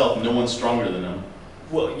max health, no one's stronger than him.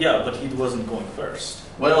 Well, yeah, but he wasn't going first.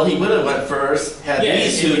 Well, he would have went first had Yeah,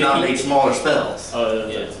 these if two he- not made smaller spells. Oh,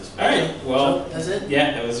 Yeah. that's his spell. Alright, well, That's it?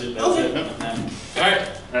 yeah, that was it. Okay. Alright.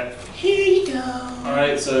 Here you go.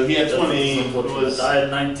 Alright, so he had 20. It was. I had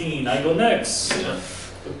 19. I go next.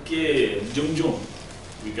 Okay, Jum Jum.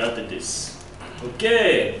 We got this.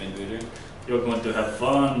 Okay, you're going to have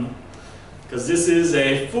fun. Because this is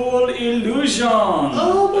a full illusion.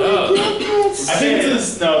 Oh my Oh. goodness. I think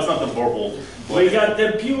this is. No, it's not the Vorpal. We got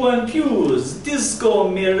the Pew and Pews, Disco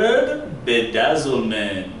Mirrored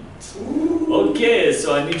Bedazzlement. Okay,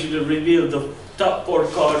 so I need you to reveal the top 4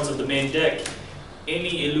 cards of the main deck.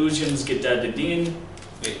 Any illusions get added in.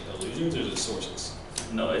 Wait, illusions or just sources?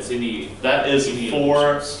 No, it's any. That is any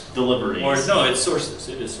 4 illusions. deliveries. Or no, it's sources.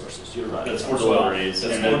 It is sources. You're right. That's 4 So, deliveries.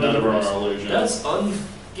 that's And four then none of them deliveries. are illusions. That's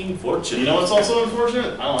unfucking fortunate. You know what's also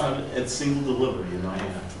unfortunate? I don't have a single delivery in my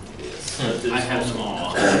hand. That is I have also- them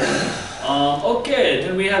all. Okay,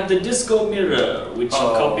 then we have the Disco Mirror, which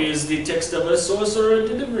Oh. copies the text of a sorcerer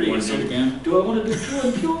delivery. Want to do it again? Do I want to do Pure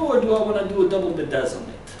and Pure or do I want to do a double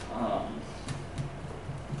bedazzlement?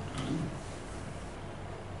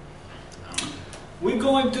 We're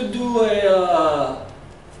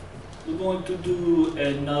going to do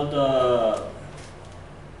another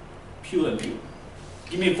Pure and Pure.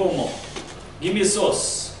 Give me 4 more. Give me a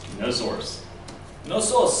sauce. No source. No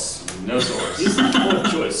sauce. No source. This is poor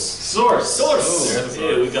choice. Source. Source. there's a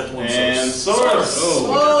Yeah, we got one And source. source.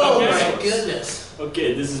 Oh Okay. my goodness.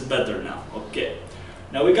 Okay, this is better now. Okay.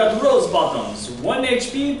 Now we got rose bottoms. 1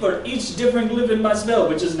 HP for each different glyph in my spell,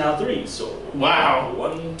 which is now 3. So Wow.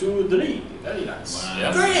 1, 2, 3. Very nice. Wow.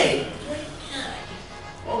 Yeah. Great.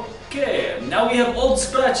 Okay, now we have old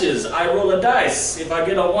scratches. I roll a dice. If I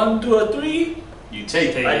get a 1, 2, or 3, You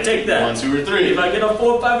take I take that. 1, 2, or 3. If I get a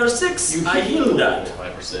 4, 5, or 6, You I heal that.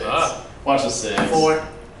 5 or 6. Ah. Watch the 6. 4.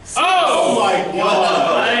 Oh my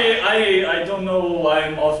god! I don't know why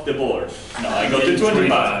I'm off the board. No, I go to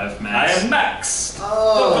 25. I max. am max.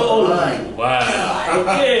 Oh my. Wow.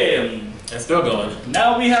 Okay. It's still going.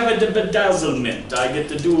 Now we have a bedazzlement. I get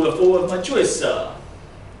to do a 4 of my choice. Shit, I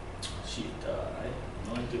have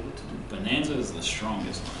no idea what to do. Bonanza is the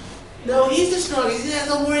strongest one. No, he's the strongest. He has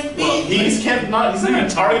no more HP. Well, he's not going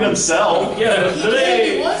to target himself. Yeah, but He can if he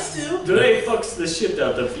Dre, wants to. Dre fucks the shit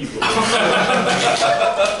out of people.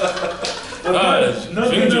 I'm not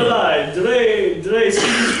gonna lie, Dre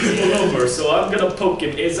screws people over, so I'm gonna poke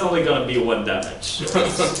him. It's only gonna be 1 damage.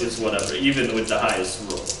 It's whatever, even with the highest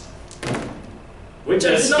roll. Which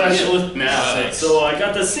I did not get. Especially now. 6. So I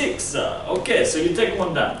got a 6. Okay, so you take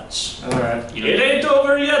 1 damage. Alright. It ain't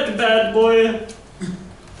over yet, bad boy.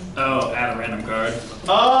 Oh, add a random card.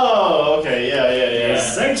 Oh, okay, yeah.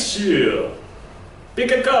 Thanks you.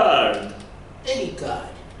 Pick a card. Any god.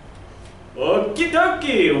 Okie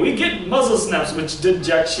dokie, we get muzzle snaps, which did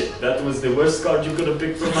jack shit. That was the worst card you could have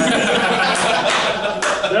picked from my hand.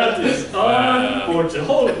 That is unfortunate.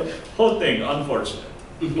 Whole thing, unfortunate.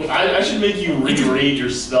 I should make you reread your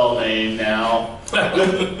spell name now.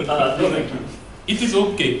 No, thank you. It is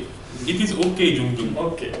okay. It is okay, Jung Jung.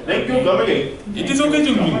 Okay. Thank you, come again. It is okay,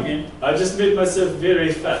 Jung Jung. Again. I just made myself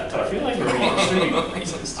very fat. I feel like we're extremely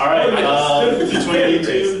racist. Alright, between you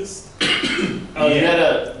two, racist. you had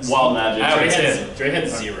a wild magic. Dre had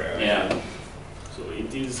 0. Yeah, So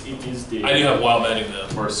it is the. I do have wild magic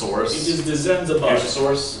though. or a source. It is the Zanzibar. Here's a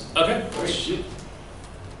source. Okay. Oh shit.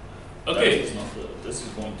 Okay. That is not good. This is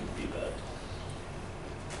going to be bad.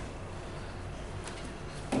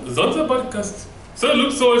 Sonntag-Podcast. So,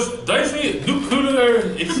 look, so it's dicey, look cooler,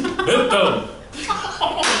 it's meltdown.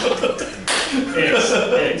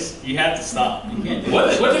 X, you have to stop. You can't do What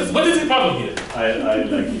is the problem here? I like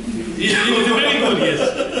it. It is very good,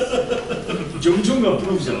 yes. Jung Jung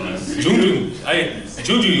approves of this. Jung Jung,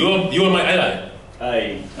 Juju, you are my ally.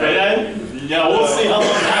 Yeah, we'll see how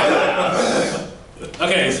long that lasts.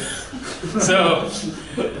 Okay, so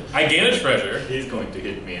I gain a treasure. He's going to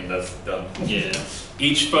hit me, and that's done. Yeah.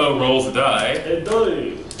 Each foe rolls a die. Hey,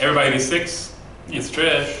 Dolly. Everybody gets 6. It's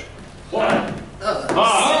trash. What?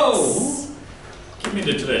 Oh! Give me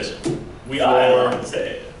the treasure. We 4. are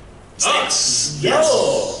say. 6!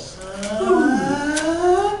 Yes.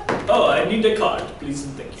 Oh, I need a card, please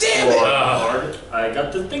and thank you. Damn it! Card. I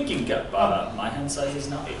got the thinking cap. My hand size is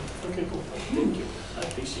now 8. Okay, cool. Thank you. I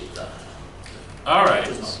appreciate that. Alright.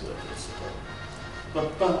 It's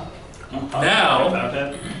not good. Now,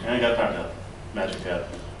 And I got power tap. Magic tap.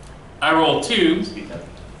 I roll 2, Speed tap.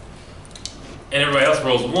 and everybody else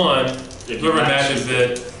rolls 1. If you Whoever match matches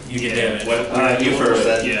it, you get damage. Alright, you first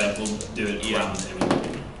then. Yeah, we'll do it round table.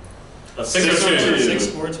 A 6 or 2.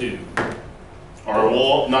 6 or 2. Or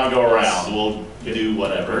we'll not go around. We'll do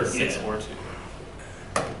whatever. 6 Yeah. or 2.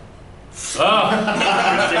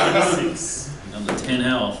 Ah! Take a 6. Down to 10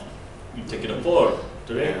 health. You take it a 4.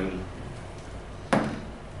 3. And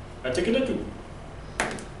I take it a 2.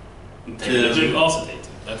 You also take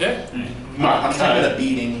 2. Okay. I'm taking a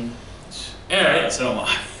beating. Alright, So am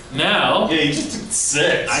I. now, yeah, you just took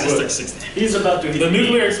 6. I just took 6 damage. He's about to hit the me.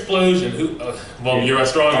 nuclear explosion. Well, you're our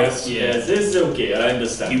strongest. Yeah, this is okay. I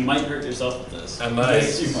understand. You might hurt yourself with this. I might.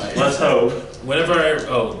 Yes, you might. Let's hope. Whenever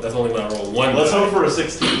oh, that's only when I roll 1. Let's die. hope for a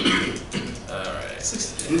 16. Alright.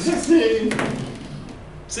 16. 16.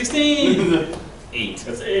 16! 8.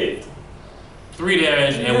 That's 8. 3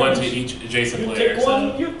 damage and 1 to each adjacent You player. take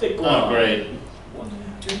 1. You take 1. Oh, great. 1,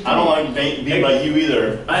 2, 3. I don't like being like you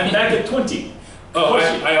either. I'm back at 20. Oh,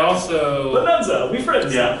 I also Bonanza, we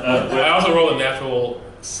friends. I also rolled a natural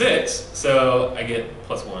 6, so I get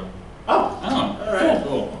 +1. Oh, Oh, Alright.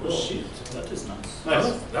 cool. Oh shit, that is nice.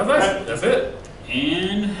 nice. That's nice. That's it.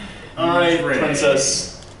 And. Alright, Ray.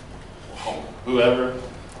 Princess. Whoever.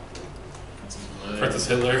 Princess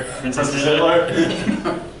Hitler. Princess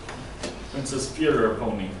Hitler. Princess Führer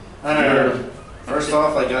pony. Alright. First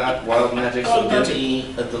off, I got wild magic, so Oh, give magic.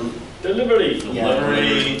 me a Delivery. Yeah.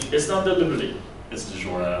 Delivery. It's not delivery. It's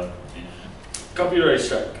DiGiorno. Copyright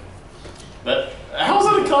strike. But how's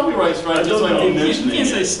that a copyright strike? I Just don't like know. you You mentioning can't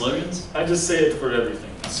say it. slogans. I just say it for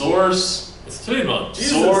everything. Source. It's trademark.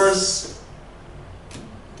 Jesus. Source.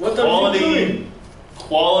 What are you Quality. doing?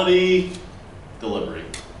 Quality. Delivery.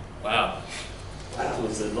 Wow. That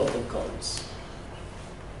was a lot of cards.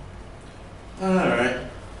 Alright.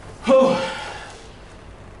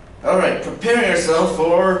 Alright, prepare yourself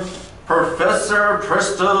for Professor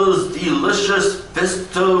Presto's delicious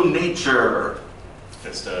fisto nature.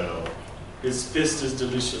 Fisto. His fist is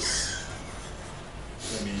delicious.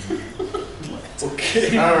 I mean,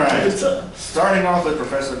 okay. Alright. Starting off with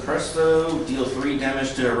Professor Presto, deal 3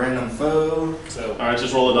 damage to a random foe. So, Alright,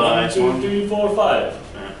 just roll a die. 1, 2, 3, 4, 5.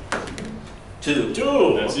 2.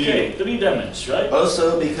 2. That's Okay, you. 3 damage, right?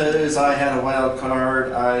 Also, because I had a wild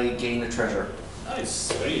card, I gain a treasure.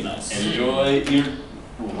 Nice, very nice. Enjoy your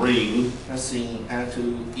ring. Let's see, add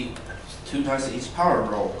 2 dice to each power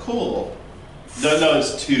roll. Cool. No,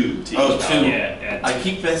 it's 2 to Oh, each 2. power. Yeah, I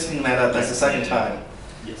keep messing that up. That's the second time.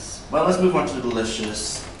 Yes. Well, let's move on to the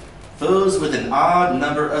delicious. Foes with an odd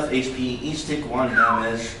number of HP each take 1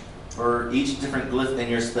 damage for each different glyph in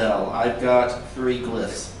your spell. I've got 3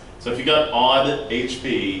 glyphs. So if you got odd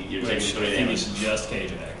HP, you're taking which 3 I think damage. is just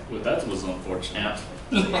K-Jack. Well, that was unfortunate.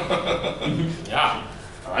 Yeah. Yeah.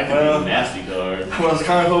 I can be a nasty card. I was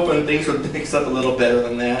kind of hoping things would mix up a little better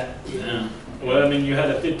than that. Yeah. Well, I mean, you had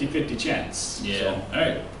a 50-50 chance. Yeah.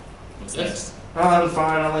 Alright. What's Yes. next? And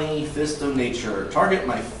finally, Fist of Nature. Target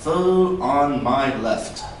my foe on my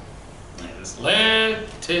left.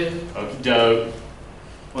 Atlantis. Okie doke.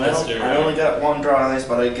 Well, Faster. I only got 1 dice,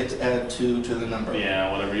 but I get to add 2 to the number.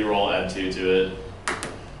 Yeah, whatever you roll, add 2 to it.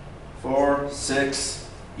 4, 6.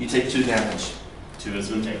 You take 2 damage. 2 has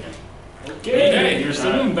been taken. Okay, you're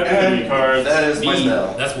still doing better than Any cards? That is my Me.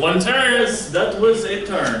 spell. That's 1 turn. Yes, that was a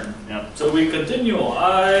turn. Yep. So we continue.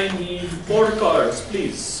 I need 4 cards,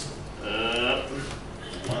 please.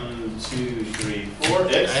 1, 2, 3, 4.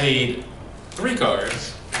 X. I need 3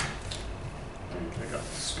 cards.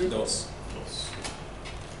 Those.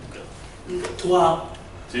 Toi,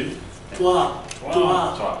 2. toi,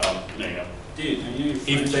 toi. There you go. Dude, I knew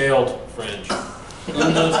He failed French.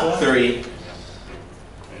 3.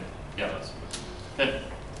 Yeah, that's. Okay.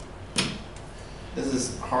 This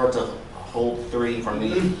is hard to hold 3 for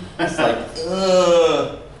me. It's like,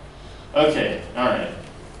 ugh. Okay, alright.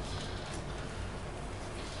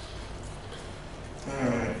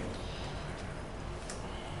 Alright.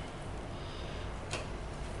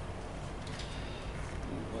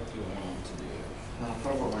 What do I want to do? I'll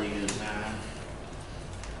probably use that.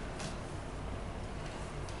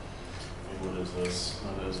 What is this?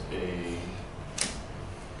 That is a.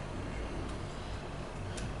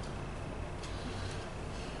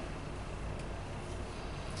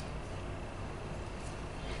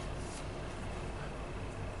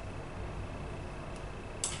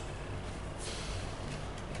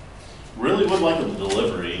 Really would like a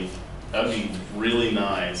delivery. That'd be really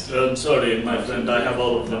nice. I'm sorry, my friend, I have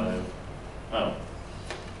all of them. Oh.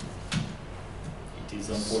 It is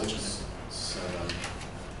unfortunate. 7.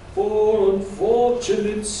 For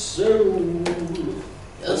unfortunate soul.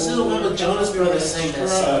 I still remember Jonas Brothers sang that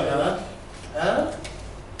song, huh? Huh?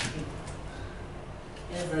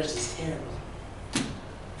 That verse is terrible.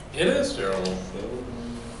 It is terrible.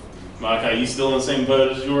 Mike, are you still in the same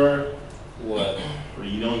boat as you were? What? Where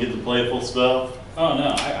you don't get to play a full spell? Oh no,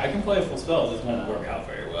 I can play a full spell, it just won't work out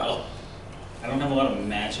very well. I don't have a lot of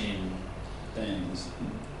matching things.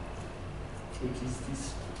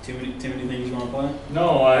 Too many things you want to play?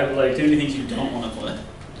 No, I have like Too many things you don't want to play.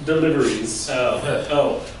 deliveries.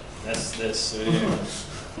 Oh, that's this.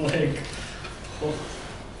 Like,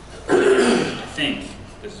 I think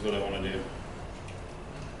this is what I want to do.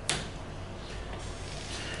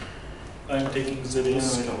 I'm taking No, the I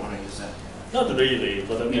risk. don't want to use that. Not really,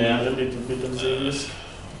 but I mean Yeah. a little bit of the risk.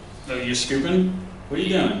 Oh, you're scooping? What are you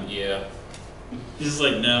doing? Yeah. He's just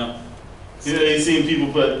like, no. You know, you've seen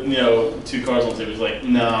people put, 2 cards on the table. He's like,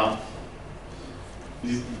 nah.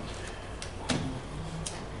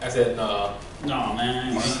 I said, nah. No,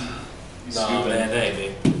 man. You Nah, scoop man, it. that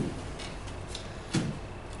ain't me.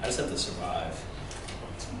 I just have to survive.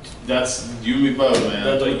 That's you and me both,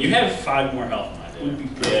 man. But you have 5 more health than I Would do. be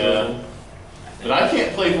preferable. Yeah. I But I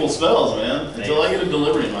can't play full spells, man, until I get a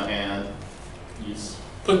delivery in my hand. Yes.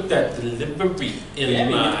 Put that delivery in Yeah,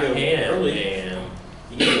 you my have to go hand, early.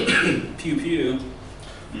 man. Pew pew.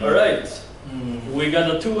 Mm. All right, Mm. we got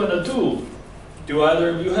a 2 and a 2. Do either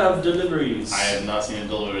of you have deliveries? I have not seen a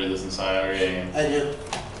delivery this entire game. I do.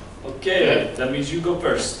 Okay, that means you go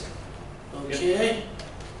first. Okay.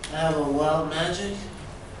 I have a wild magic.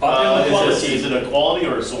 Pop in the Is quality. it a quality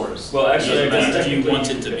or a source? Well, actually, Doesn't I guess matter if you technically want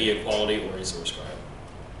it to can. be a quality or a source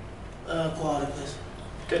card. Quality, please.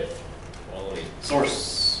 Okay. Quality.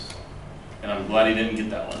 Source. And I'm glad he didn't get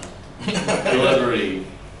that one. Delivery.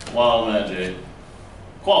 Wild magic. There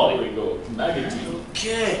Quality. we go. Maggoty.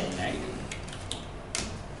 Okay. Negative.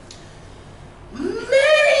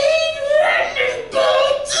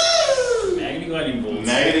 Magnet lightning bolts.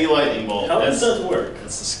 Maggoty lightning bolt. How does That's, that work?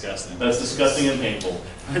 That's disgusting. that's disgusting and painful.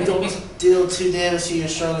 I don't. Deal 2 damage to your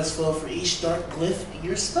strongest foe for each dark glyph in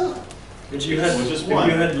your spell. If you had, Which is if one.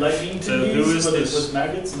 you had lightning So to who use, is but this? it was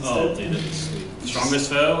maggots Oh, instead. dude, that's sweet. Strongest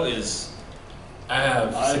foe is. I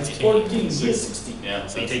have I 16. 14, yes, 16. Yeah,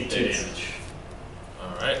 So you take 2 damage.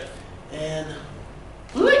 Alright. And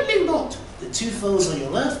lightning bolt. The 2 foes on your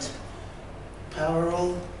left. Power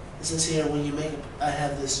roll. It says here when you make I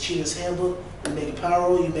have this cheater's handbook. You make a power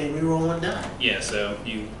roll, you may reroll 1 die. Yeah, so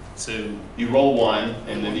you So You roll 1,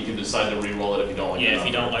 and then you can decide to re-roll it if you don't like the yeah, number. if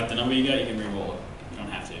you don't like the number you got, you can re-roll it. You don't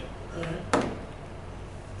have to. Alright.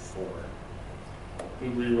 4. We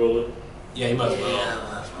re-roll it. Yeah, you must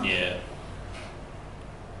well. Yeah.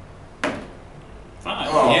 5.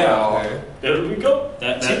 Oh. Yeah. Okay. There we go.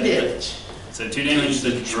 That, 2 that, damage. so 2 damage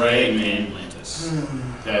to Drake and Atlantis.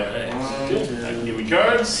 Okay. One, Give me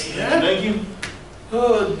cards. Yeah. Thank you.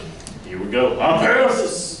 Oh, Here we go. I'm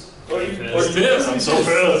pissed. I'm so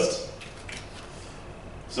pissed.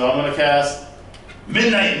 So I'm gonna cast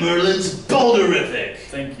Midnight Merlin's Boulderific.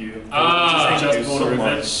 thank you. Ah, Thank you just so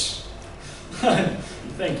Boulderific.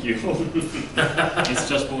 Thank you. It's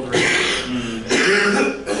just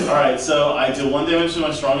Boulderific. Alright, so I deal 1 damage to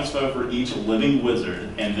my strongest foe for each living wizard,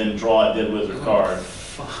 and then draw a dead wizard card.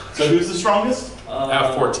 So who's the strongest? I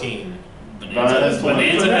have 14. Bonanza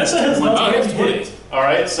Bonanza has has 20. Oh, it's 20.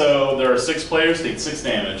 Alright, so there are 6 players, take 6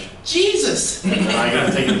 damage. Jesus! And I get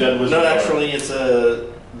to take a dead wizard No, card. actually, it's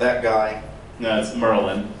that guy. No, it's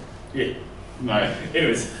Merlin. Yeah. Alright.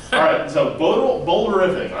 Anyways. Alright, so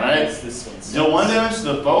Boulderific, alright? This one's Deal 1 damage to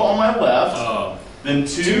the foe on my left, Oh, then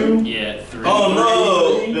 2, yeah, 3. Oh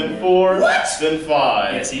no! then 4, What? then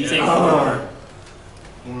 5. Yeah, so you take 4.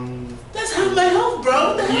 That's half my health, bro.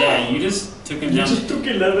 What the hell? Yeah, you just took him You down. just took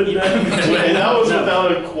 11 damage. And that was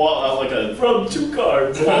without like a From 2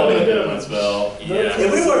 cards. quality damage spell. Yeah.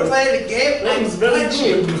 If we were playing the game, That I'd was very punch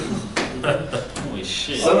you. good. Holy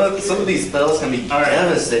shit. Some of these spells can be Alright,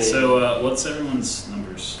 devastating. so what's everyone's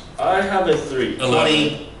numbers? I have a 3.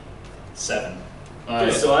 20. 7.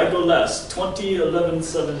 Okay, so I go last. 20, 11,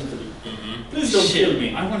 7, 3. Please don't kill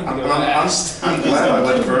me. I want to I'm go last. glad I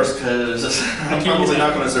went first because I'm can't probably use not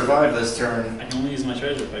that. going to survive this turn. I can only use my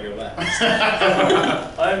treasure if I go last.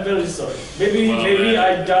 I'm very sorry. Maybe Well, maybe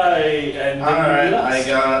I die and then you Alright, last. I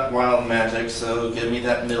got wild magic, so give me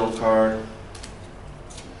that middle card.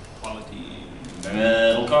 Quality.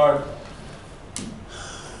 middle card.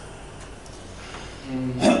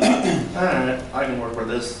 Alright, I can work with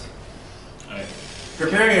this. Alright.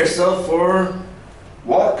 Prepare yourself for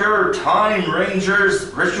Walker Time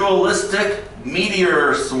Ranger's Ritualistic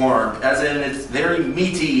Meteor Swarm, as in it's very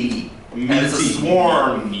meaty. And it's a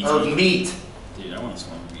swarm Meaty. of meat. Dude, I want to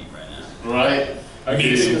swarm of meat right now. Right? I can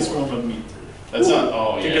take a swarm of meat. That's not.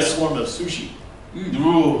 Oh, Take yeah. a swarm of sushi.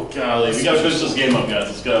 Ooh, golly. We gotta finish this game up, guys.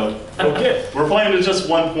 Let's go. Okay. We're playing to just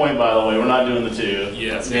 1 point, by the way. We're not doing the 2.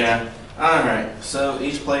 Yes. Yeah. Alright, so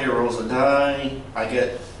each player rolls a die. I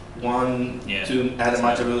get 1 Yeah. to add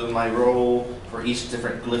to my roll for each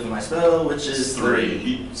different glyph in my spell, which is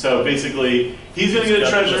 3. So basically, he's gonna get a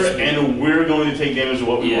treasure, and we're going to take damage of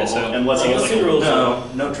what we Yeah, roll, so- unless he gets Unless he like rolls. No,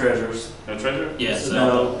 no treasures. no treasure. Yeah, so.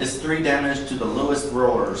 No, it's 3 damage to the lowest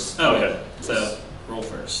rollers. Oh, Okay. okay. So, roll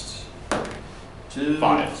first. 2,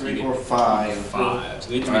 5. 3, 4, 5. 5. So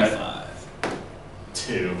we have to Alright. make 5.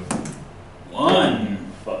 2. 1.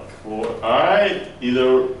 Fuck. 4. Alright.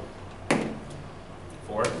 Either.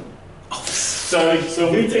 4.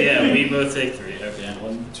 So we take. Yeah, we both take 3. Okay.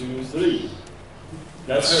 1, 2, 3.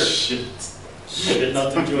 That's her. Shit. I did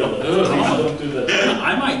not do that. Ugh. Please don't do that.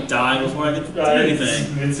 I might die before I get to do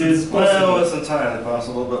anything. It's his Well, possible. it's entirely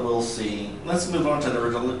possible, but we'll see. Let's move on to the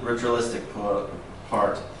ritualistic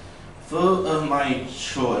part. Foe of my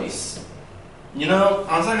choice. You know,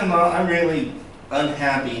 on second thought, I'm really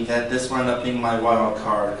unhappy that this wound up being my wild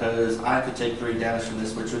card, because I could take 3 damage from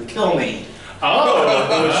this, which would kill me.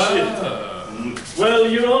 Oh, shit. Well,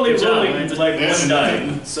 you're only Good job, rolling man. like Yeah. 1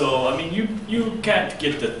 die, so I mean, you can't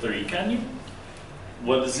get the 3, can you?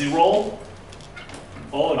 What does he roll?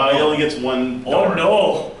 Oh He no! only gets 1. Oh dart.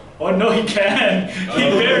 no! Oh no, he can! He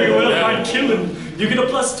Oh, very well yeah. might kill him. You get a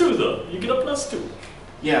 +2 though. You get a +2.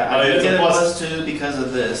 Yeah, Oh, I yeah, did it's a get a plus- +2 because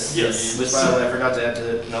of this. Yes. Which, by the way, I forgot to add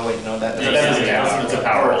to. No, wait, no, that Yeah, doesn't yeah, count. It's a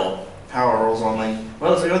power roll. Power rolls only.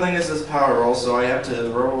 Well, the good thing is this power roll, so I have to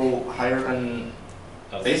roll higher than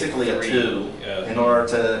basically a 2 in order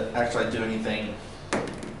to actually do anything.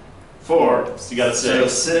 4. So you got a So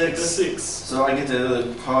 6. 6. 6. So I get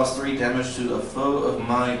to cause 3 damage to a foe of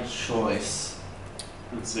my choice.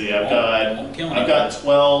 Let's see. I've got. Won't kill I've got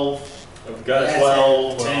 12, I've got Yes.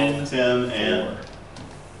 12, 10, 10, and 4.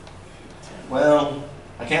 Well,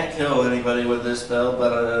 I can't kill anybody with this spell,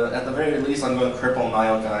 but at the very least, I'm going to cripple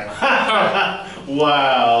Nile-Guy.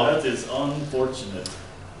 wow. That is unfortunate.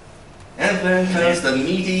 And then comes the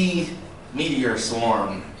meaty meteor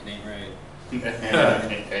swarm. It ain't right.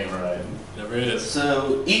 Ain't right. Never is.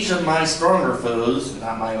 So each of my stronger foes,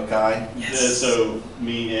 not Nile-Guy, Yeah, so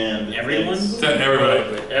me and Everyone? To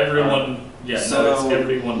everybody. Everyone, yeah, no, it's so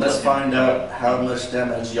everyone. let's but him. find out how much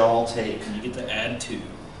damage y'all take. You get to add 2.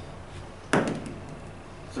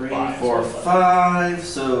 3, Five. 4, 5.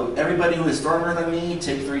 So everybody who is stronger than me,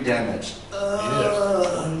 take 3 damage.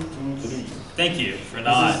 Thank you for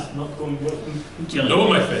not Not going well. killing No,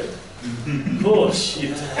 me. my friend. Oh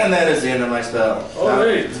shit. And that is the end of my spell.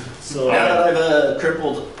 Alright. So Now that I've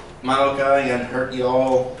crippled Maokai and hurt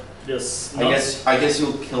y'all, yes. I guess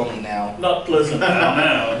you'll kill me now. Not pleasant. I don't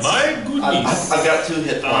know. It's- My goodness. I've got 2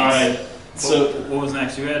 hit points. Alright. So what was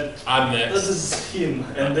next? You had? I'm That next. is him,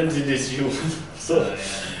 and then it is you. So yeah.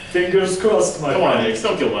 fingers crossed, my Come on, friend. Nix,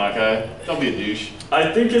 don't kill Makai. Don't be a douche.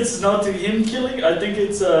 I think it's not him killing. I think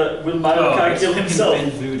it's will Maokai kill himself. Been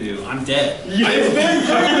voodoo. I'm dead. I've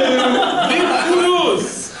been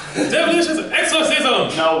Voodoo's Devilish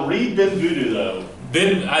exorcism. Now read Ben Voodoo though.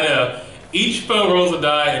 Then I know each foe rolls a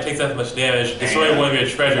die and takes that much damage. Destroy one of your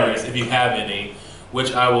treasures if you have any,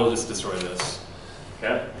 which I will just destroy this.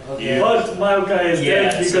 Okay. Okay. But Maokai is Yeah,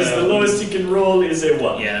 dead because so- the lowest he can roll is a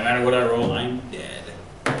 1. Yeah, no matter what I roll, I'm dead.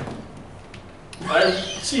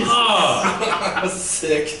 Jesus. Ah,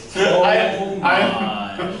 Sick. Oh I'm-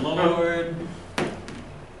 my lord.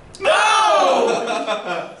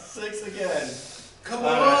 No! 6 again. Come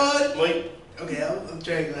on! Wait, Okay, I'm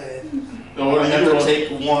trying to go ahead. What I do have you to roll? take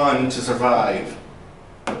 1 to survive.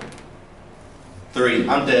 3.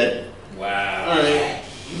 I'm dead. Wow. Alright.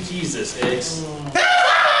 Jesus, Hicks.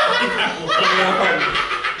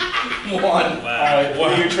 1. Alright,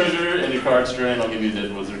 one of your treasure and your card strain, I'll give you a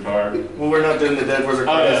dead wizard card. Well, we're not doing the Dead Wizard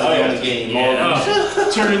Oh, card. yeah, This is oh, the yeah. only game.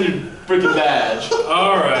 Yeah. Turn in your freaking badge.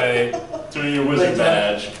 all right. Turn in your wizard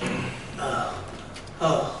badge.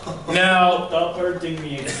 Now Stop hurting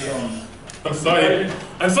me, Exion. I'm sorry.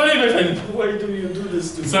 I'm sorry, my friend. Why do you do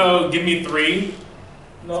this to me? So give me 3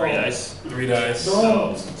 No. 3 dice. dice Don't.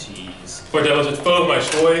 Oh, jeez. for Devil's foe of my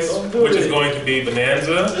choice, Don't do which is it. going to be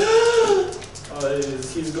Bonanza,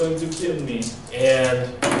 He's going to kill me. and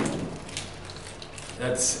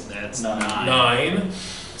that's That's 9. 9.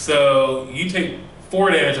 So you take 4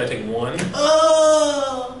 damage. I take 1.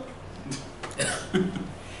 Oh!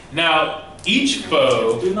 Now each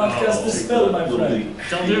foe, Do not cast the spell, my friend.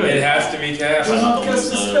 Don't do it it. has to be cast. Do not cast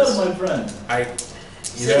the spell, my friend. I, You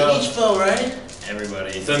you said know. each foe, right?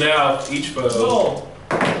 Everybody. So now each foe. No.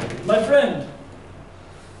 My friend.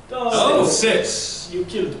 Oh, 6. You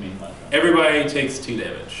killed me, my friend. Everybody takes 2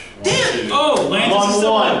 damage. Oh, I'm Lantis is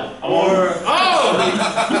still on on. 1. I'm on.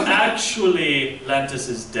 Oh! Actually, Lantis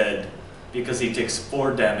is dead because he takes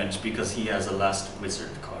 4 damage because he has a last wizard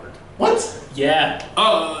card. What? Yeah.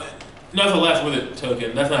 Oh, not the last wizard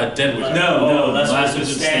token. That's not a dead wizard. No, that's last wizard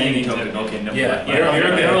wizard standing standing token. Okay, never Yeah, mind. you're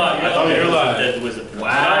okay. You're alive. I thought you were alive. Dead wizard.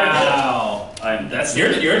 Wow. I'm That's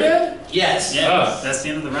You're dead? Yes. Yeah, Ah. that's the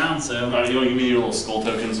end of the round, so. You want to give me your little skull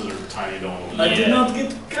tokens that are tiny, don't I Yeah. did not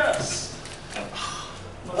get cast.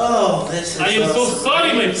 Oh, this is I am so sorry,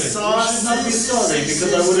 my friend. You should not be sorry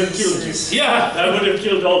because I would have killed you. Yeah. I would have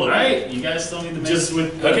killed all of you. Alright, you guys still need to make Just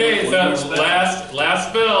with Okay, One more so spell. last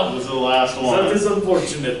spell. This is the last That one. is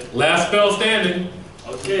unfortunate. Last spell standing.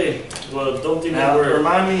 Okay, well, don't even Now, worry.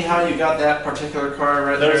 remind me how you got that particular card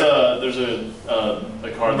right there. There's a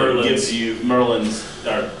card Merlin's. that gives you Merlin's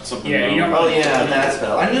or something. Yeah, you don't- Oh yeah, that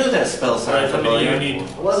spell. I knew that spell Alright, sounded how many familiar. do you need?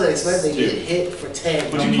 I wasn't expecting to get hit for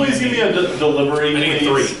 10. Would you please give me a delivery? I need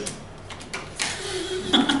please? 3.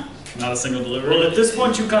 Not a single Well, delivery. at this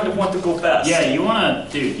point, you kind of want to go fast. Yeah, you wanna,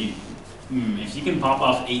 dude, if you can pop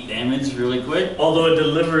off 8 damage really quick. Although a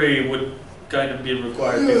delivery would kind of be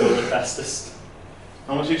required to go the fastest.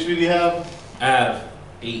 How much HP do you have? I have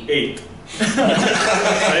 8. 8.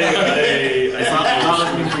 It's not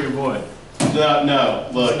looking for your boy. No.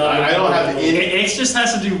 Look, It's not I don't have It, any. it just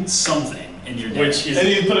has to do something in your deck. Which is And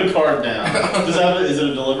you put a card down. Is it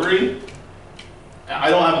a delivery? I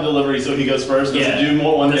don't have a delivery, so he goes first. Does Yeah. it do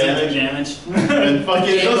more one Does it do damage? damage? And fucking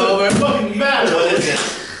it Game over. doesn't fucking matter. What is it?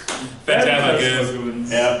 Fantastic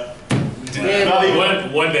is Yeah. Yeah. Not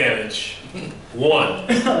even. one damage. 1.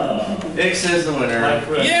 Ix is the winner. my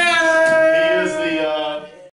friend. Yeah!